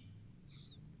 40.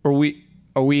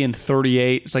 Are we in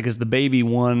 38? It's like, is the baby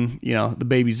 1, the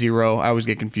baby 0? I always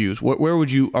get confused. Where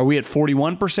would you, are we at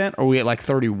 41% or are we at like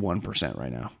 31%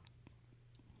 right now?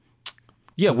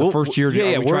 Yeah, the first year,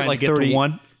 we're at like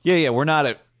 31. Yeah, we're not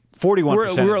at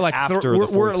 41%. We're like after the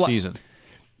 4th season.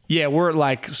 Yeah, we're at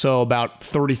like, so about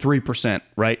 33%,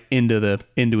 right, into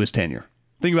his tenure.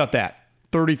 Think about that.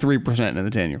 33% into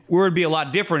the tenure. Where it'd be a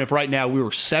lot different if right now we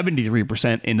were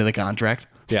 73% into the contract.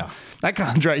 Yeah. That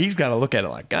contract, he's got to look at it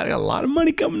like, God, I got a lot of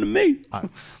money coming to me.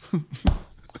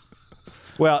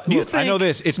 Well, I know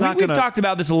this. It's not going to... We've talked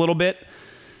about this a little bit.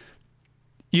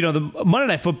 The Monday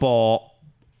Night Football,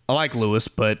 I like Lewis,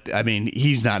 but, I mean,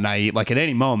 he's not naive. Like, at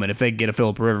any moment, if they get a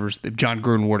Phillip Rivers, if John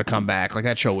Gruden were to come back, like,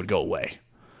 that show would go away.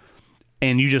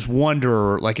 And you just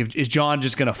wonder, like, is John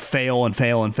just going to fail and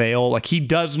fail and fail? Like, he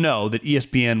does know that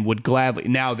ESPN would gladly,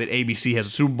 now that ABC has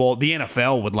a Super Bowl, the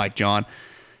NFL would like John.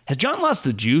 Has John lost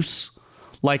the juice?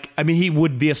 Like, I mean, he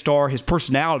would be a star. His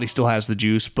personality still has the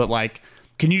juice, but, like,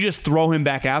 can you just throw him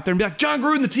back out there and be like, John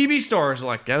Gruden, the TV star? Is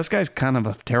like, yeah, this guy's kind of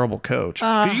a terrible coach.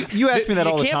 You ask me that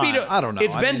all the time. I don't know.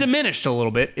 It's been diminished a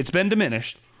little bit. It's been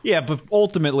diminished. Yeah, but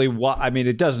ultimately,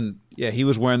 it doesn't. Yeah, he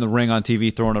was wearing the ring on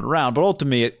TV, throwing it around, but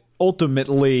ultimately,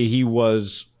 it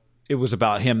was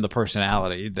about him, the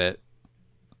personality that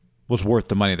was worth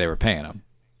the money they were paying him.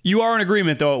 You are in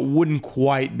agreement, though, it wouldn't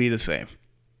quite be the same.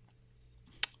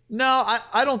 No,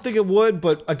 I don't think it would.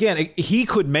 But again, he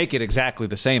could make it exactly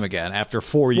the same again after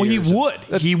 4 years.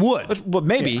 Well, he would. But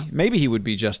maybe he would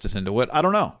be just as into it. I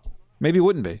don't know. Maybe he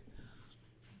wouldn't be.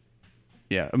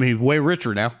 Yeah, I mean, way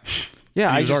richer now.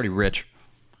 Yeah, he was already rich.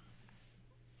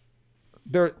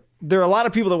 There are a lot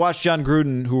of people that watch John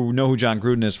Gruden who know who John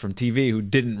Gruden is from TV who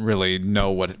didn't really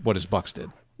know what his Bucks did.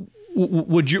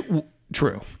 Would you?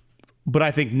 True. But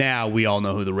I think now we all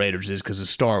know who the Raiders is because the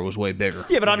star was way bigger.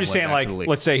 Yeah, but I'm just saying, like,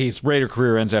 let's say his Raider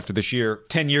career ends after this year.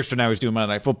 10 years from now, he's doing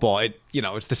Monday Night Football.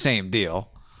 It's the same deal.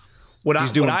 What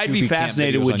I'd be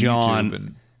fascinated with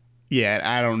John. Yeah,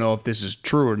 I don't know if this is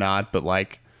true or not, but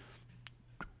like,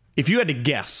 if you had to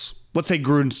guess, let's say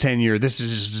Gruden's tenure, this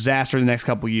is a disaster the next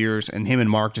couple of years, and him and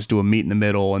Mark just do a meet in the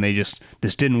middle, and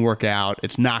this didn't work out.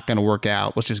 It's not going to work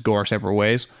out. Let's just go our separate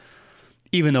ways.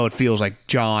 Even though it feels like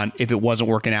John, if it wasn't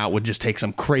working out, would just take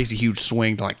some crazy huge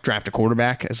swing to like draft a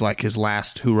quarterback as like his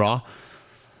last hurrah.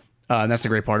 And that's the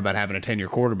great part about having a 10-year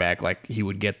quarterback. Like, he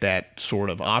would get that sort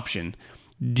of option.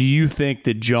 Do you think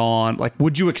that John, like,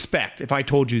 would you expect if I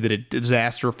told you that a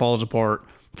disaster falls apart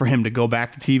for him to go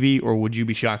back to TV, or would you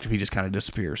be shocked if he just kind of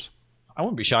disappears? I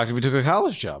wouldn't be shocked if he took a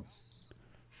college job.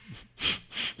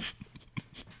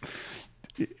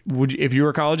 Would you, if you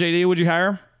were a college AD, would you hire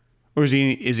him? Or is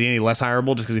he any less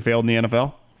hireable just because he failed in the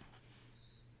NFL?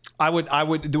 I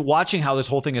would watching how this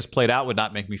whole thing has played out would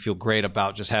not make me feel great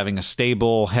about just having a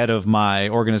stable head of my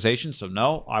organization. So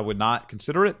no, I would not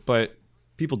consider it, but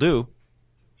people do.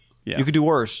 Yeah. You could do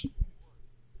worse.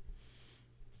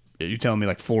 You're telling me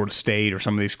like Florida State or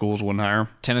some of these schools wouldn't hire him?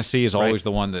 Tennessee is always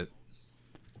the one that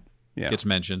gets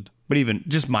mentioned. But even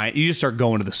just you just start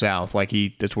going to the South, like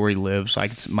that's where he lives.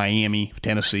 Like it's Miami,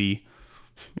 Tennessee.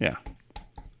 Yeah.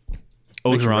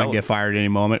 Orgeron get fired at any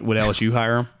moment. Would LSU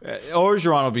hire him?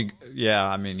 Orgeron will be. Yeah,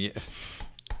 I mean,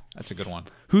 that's a good one.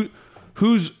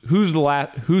 Who's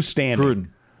standing? Gruden,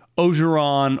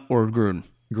 Orgeron or Gruden?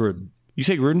 Gruden. You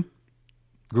say Gruden?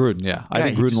 Gruden. Yeah, I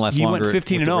think Gruden lasts longer. He went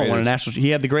 15-0, won a national. He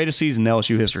had the greatest season in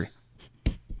LSU history.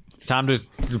 It's time to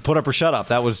put up or shut up.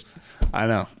 That was, I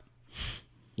know,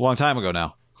 a long time ago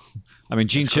now. I mean,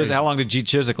 Gene Chizik. How long did Gene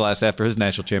Chizik last after his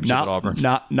national championship at Auburn?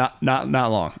 Not long.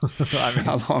 I mean,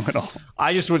 not long at all.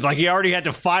 I just was like, he already had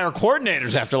to fire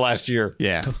coordinators after last year.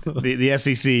 Yeah, the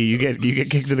SEC, you get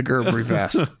kicked to the curb pretty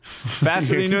fast,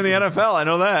 faster than you do in the NFL. I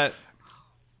know that.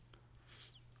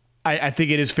 I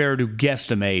think it is fair to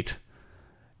guesstimate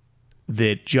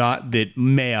that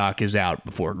Mayock is out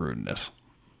before Gruden is.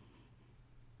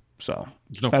 So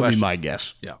that would be my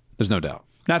guess. Yeah, there's no doubt.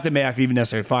 Not that Mayock even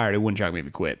necessarily fired. It wouldn't shock me if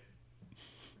he quit.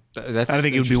 I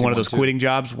think it would be one of those quitting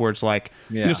jobs where it's like,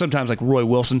 sometimes like Roy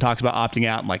Wilson talks about opting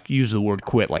out and like use the word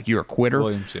quit, like you're a quitter.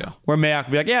 Williams, yeah. Where Mayock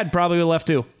would be like, yeah, I'd probably have left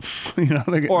too.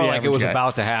 Or like it was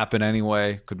about to happen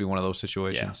anyway. Could be one of those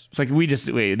situations. Yeah. It's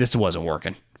like this wasn't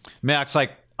working. Mayock's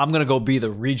like, I'm gonna go be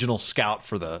the regional scout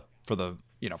for the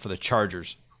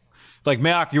Chargers. Like,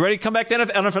 Mayock, you ready to come back to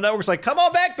NFL Network's like, come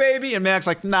on back, baby. And Mayock's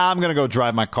like, nah, I'm going to go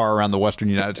drive my car around the Western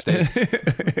United States.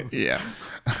 Yeah.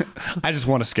 I just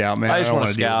want to scout, man. I just want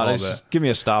to scout. Just give me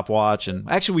a stopwatch. And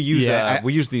actually,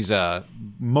 we use these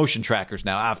motion trackers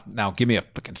now. Now, give me a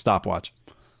fucking stopwatch.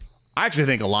 I actually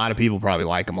think a lot of people probably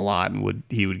like him a lot, and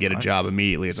he would get a job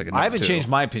immediately. It's like I haven't changed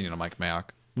my opinion on Mike Mayock.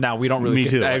 Now, we don't really. Me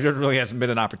too. There really hasn't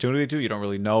been an opportunity to. You don't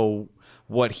really know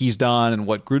what he's done and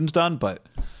what Gruden's done, but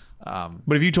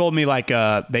if you told me like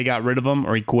they got rid of him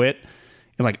or he quit,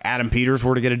 and like Adam Peters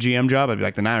were to get a GM job, I'd be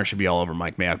like, the Niners should be all over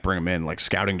Mike Mayock, bring him in like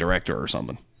scouting director or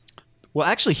something. Well,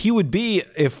 actually, he would be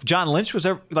if John Lynch was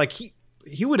ever like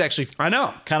he would actually. I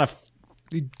know, kind of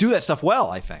do that stuff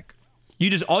well. I think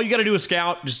all you got to do is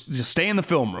scout, just stay in the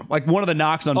film room. Like one of the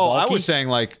knocks on. I was saying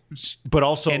like, but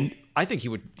also I think he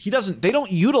would. He doesn't. They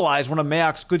don't utilize one of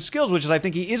Mayock's good skills, which is I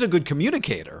think he is a good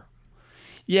communicator.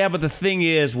 Yeah, but the thing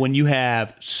is, when you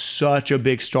have such a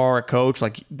big star at coach,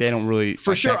 like they don't really.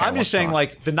 For sure, I'm just saying,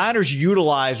 like the Niners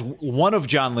utilize one of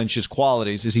John Lynch's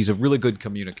qualities is he's a really good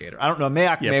communicator. I don't know,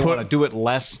 Mayock may want to do it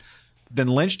less than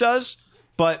Lynch does,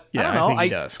 but I don't know. I think he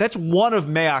does. That's one of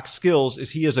Mayock's skills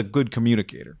is he is a good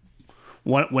communicator.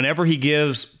 Whenever he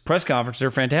gives press conferences,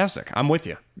 they're fantastic. I'm with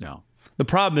you. No, the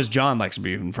problem is John likes to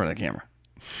be in front of the camera.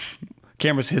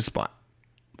 Camera's his spot.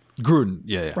 Gruden,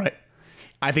 yeah, right.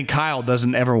 I think Kyle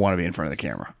doesn't ever want to be in front of the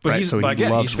camera. But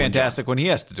right? he's fantastic when he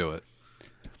has to do it.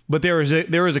 But there is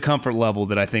a comfort level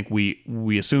that I think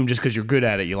we assume just because you're good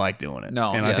at it, you like doing it.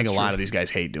 No, and I think a lot of these guys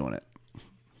hate doing it.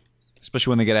 Especially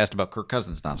when they get asked about Kirk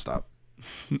Cousins nonstop.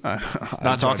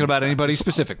 Not talking about anybody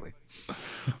specifically.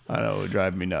 I know, it would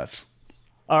drive me nuts.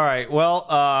 All right. Well,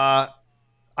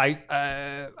 I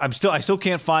still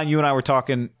can't find. You and I were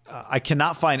talking. I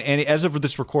cannot find any as of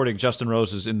this recording. Justin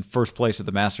Rose is in first place at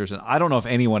the Masters, and I don't know if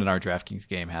anyone in our DraftKings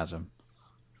game has him.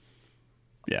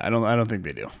 Yeah, I don't think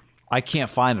they do. I can't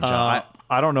find him. John.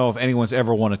 I don't know if anyone's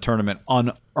ever won a tournament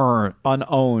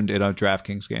unowned in a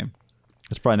DraftKings game.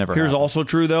 It's probably never. Here's happened. Also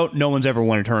true though. No one's ever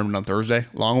won a tournament on Thursday.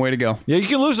 Long way to go. Yeah, you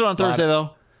can lose it on Thursday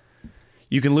though.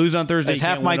 You can lose on Thursday. As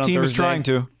half my team is trying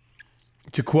to.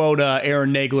 To quote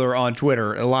Aaron Nagler on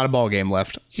Twitter, a lot of ball game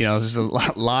left. There's a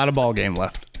lot of ball game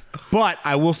left. But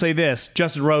I will say this: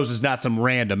 Justin Rose is not some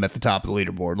random at the top of the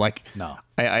leaderboard. No.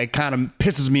 I kind of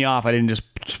pisses me off. I didn't just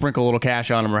sprinkle a little cash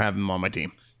on him or have him on my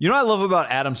team. You know what I love about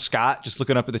Adam Scott? Just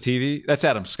looking up at the TV, that's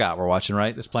Adam Scott we're watching,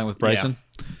 right? That's playing with Bryson.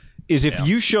 Yeah. Is if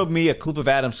you showed me a clip of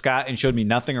Adam Scott and showed me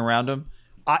nothing around him,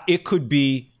 it could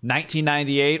be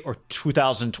 1998 or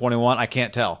 2021. I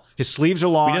can't tell. His sleeves are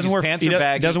long. His pants are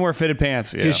baggy. He doesn't wear fitted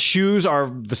pants. Yeah. His shoes are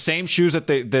the same shoes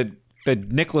that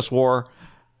Nicholas wore.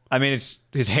 I mean,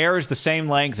 his hair is the same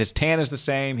length. His tan is the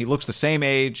same. He looks the same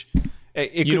age.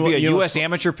 It could be a U.S.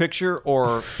 amateur picture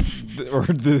or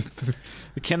you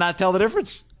cannot tell the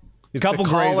difference. A couple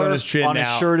grays on his chin on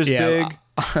now. His shirt is big.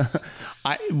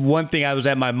 One thing, I was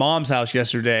at my mom's house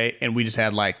yesterday, and we just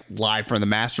had live from the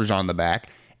Masters on the back,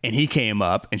 and he came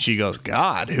up, and she goes,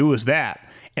 "God, who was that?"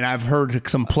 And I've heard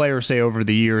some players say over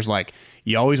the years,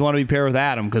 you always want to be paired with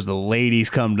Adam because the ladies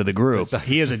come to the group.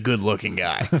 He is a good-looking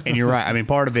guy, and you're right. I mean,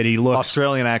 part of it, he looks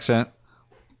Australian accent.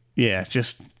 Yeah,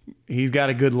 he's got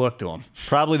a good look to him.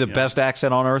 Probably the best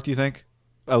accent on earth, you think?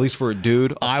 At least for a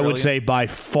dude. Australian? I would say by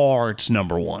far it's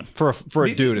number one for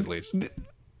a dude, at least.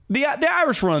 The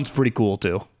Irish run's pretty cool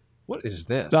too. What is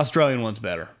this? The Australian one's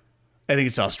better. I think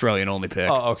it's the Australian only pick.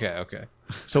 Oh, okay.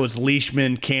 So it's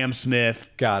Leishman, Cam Smith.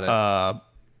 Got it.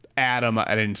 Adam.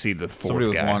 I didn't see the fourth Somebody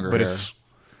with guy, longer but hair.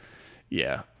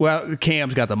 Yeah. Well,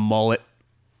 Cam's got the mullet.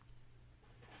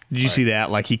 Did you see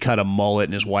that? He cut a mullet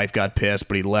and his wife got pissed,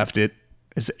 but he left it.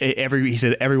 He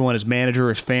said everyone, his manager,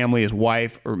 his family, his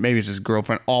wife, or maybe it's his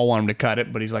girlfriend, all want him to cut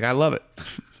it, but he's like, I love it.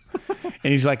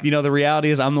 And he's like, the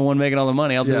reality is I'm the one making all the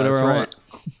money. I'll do whatever I want.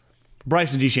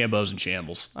 Bryson DeChambeau's in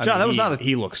shambles.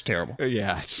 He looks terrible.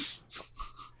 Yeah.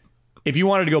 If you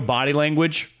wanted to go body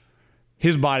language,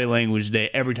 his body language today,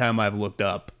 every time I've looked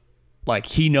up,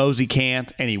 he knows he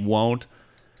can't and he won't.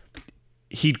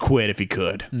 He'd quit if he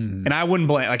could. Mm. And I wouldn't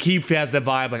blame. He has that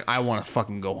vibe, I want to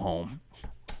fucking go home.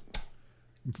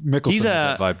 Mickelson has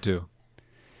that vibe too.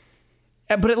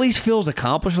 But at least Phil's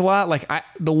accomplished a lot.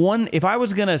 If I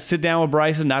was going to sit down with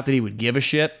Bryson, not that he would give a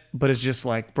shit, but it's just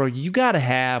bro, you got to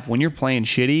have, when you're playing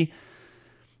shitty.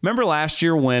 Remember last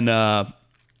year when it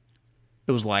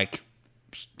was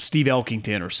Steve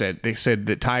Elkington they said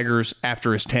that Tiger's,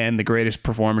 after his 10, the greatest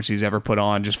performance he's ever put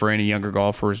on, just for any younger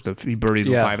golfers, he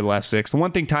birdied 5 of the last 6. The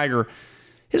one thing Tiger,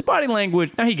 his body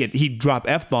language, now he'd drop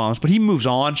F-bombs, but he moves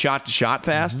on shot to shot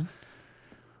fast. Mm-hmm.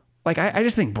 I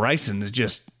just think Bryson is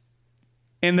just...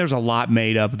 And there's a lot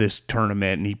made up of this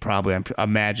tournament, and he probably, I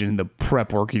imagine, the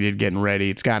prep work he did getting ready,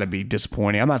 it's got to be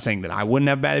disappointing. I'm not saying that I wouldn't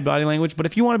have bad body language, but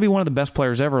if you want to be one of the best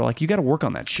players ever, you got to work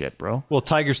on that shit, bro. Well,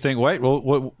 Tiger's thing,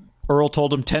 what Earl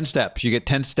told him, 10 steps. You get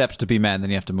 10 steps to be man, then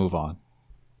you have to move on.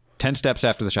 10 steps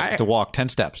after the shot, to walk 10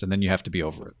 steps, and then you have to be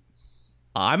over it.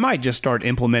 I might just start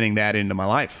implementing that into my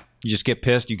life. You just get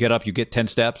pissed, you get up, you get 10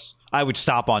 steps. I would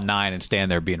stop on 9 and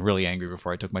stand there being really angry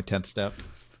before I took my 10th step.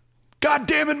 God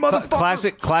damn it,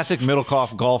 motherfucker! Classic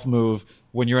Middlecoff golf move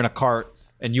when you're in a cart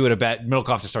and you at a bat.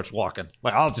 Middlecoff just starts walking.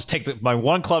 I'll just take my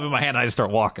one club in my hand and I just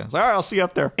start walking. It's all right, I'll see you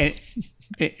up there. And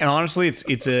honestly,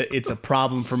 it's a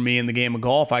problem for me in the game of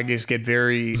golf. I just get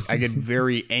very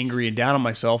angry and down on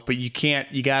myself. But you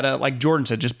can't. You gotta, like Jordan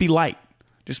said, just be light.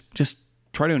 Just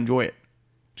try to enjoy it.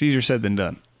 It's easier said than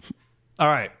done. All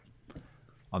right.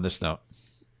 On this note,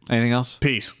 anything else?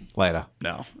 Peace. Later.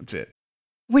 No, that's it.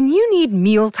 When you need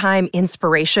mealtime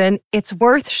inspiration, it's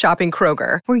worth shopping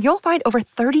Kroger, where you'll find over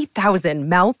 30,000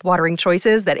 mouthwatering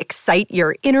choices that excite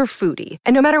your inner foodie.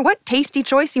 And no matter what tasty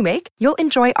choice you make, you'll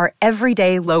enjoy our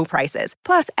everyday low prices,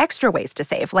 plus extra ways to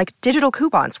save, like digital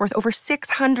coupons worth over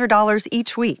 $600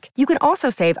 each week. You can also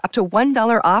save up to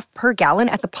 $1 off per gallon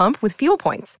at the pump with fuel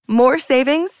points. More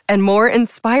savings and more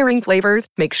inspiring flavors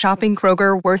make shopping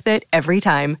Kroger worth it every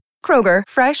time. Kroger,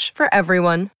 fresh for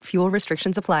everyone. Fuel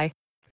restrictions apply.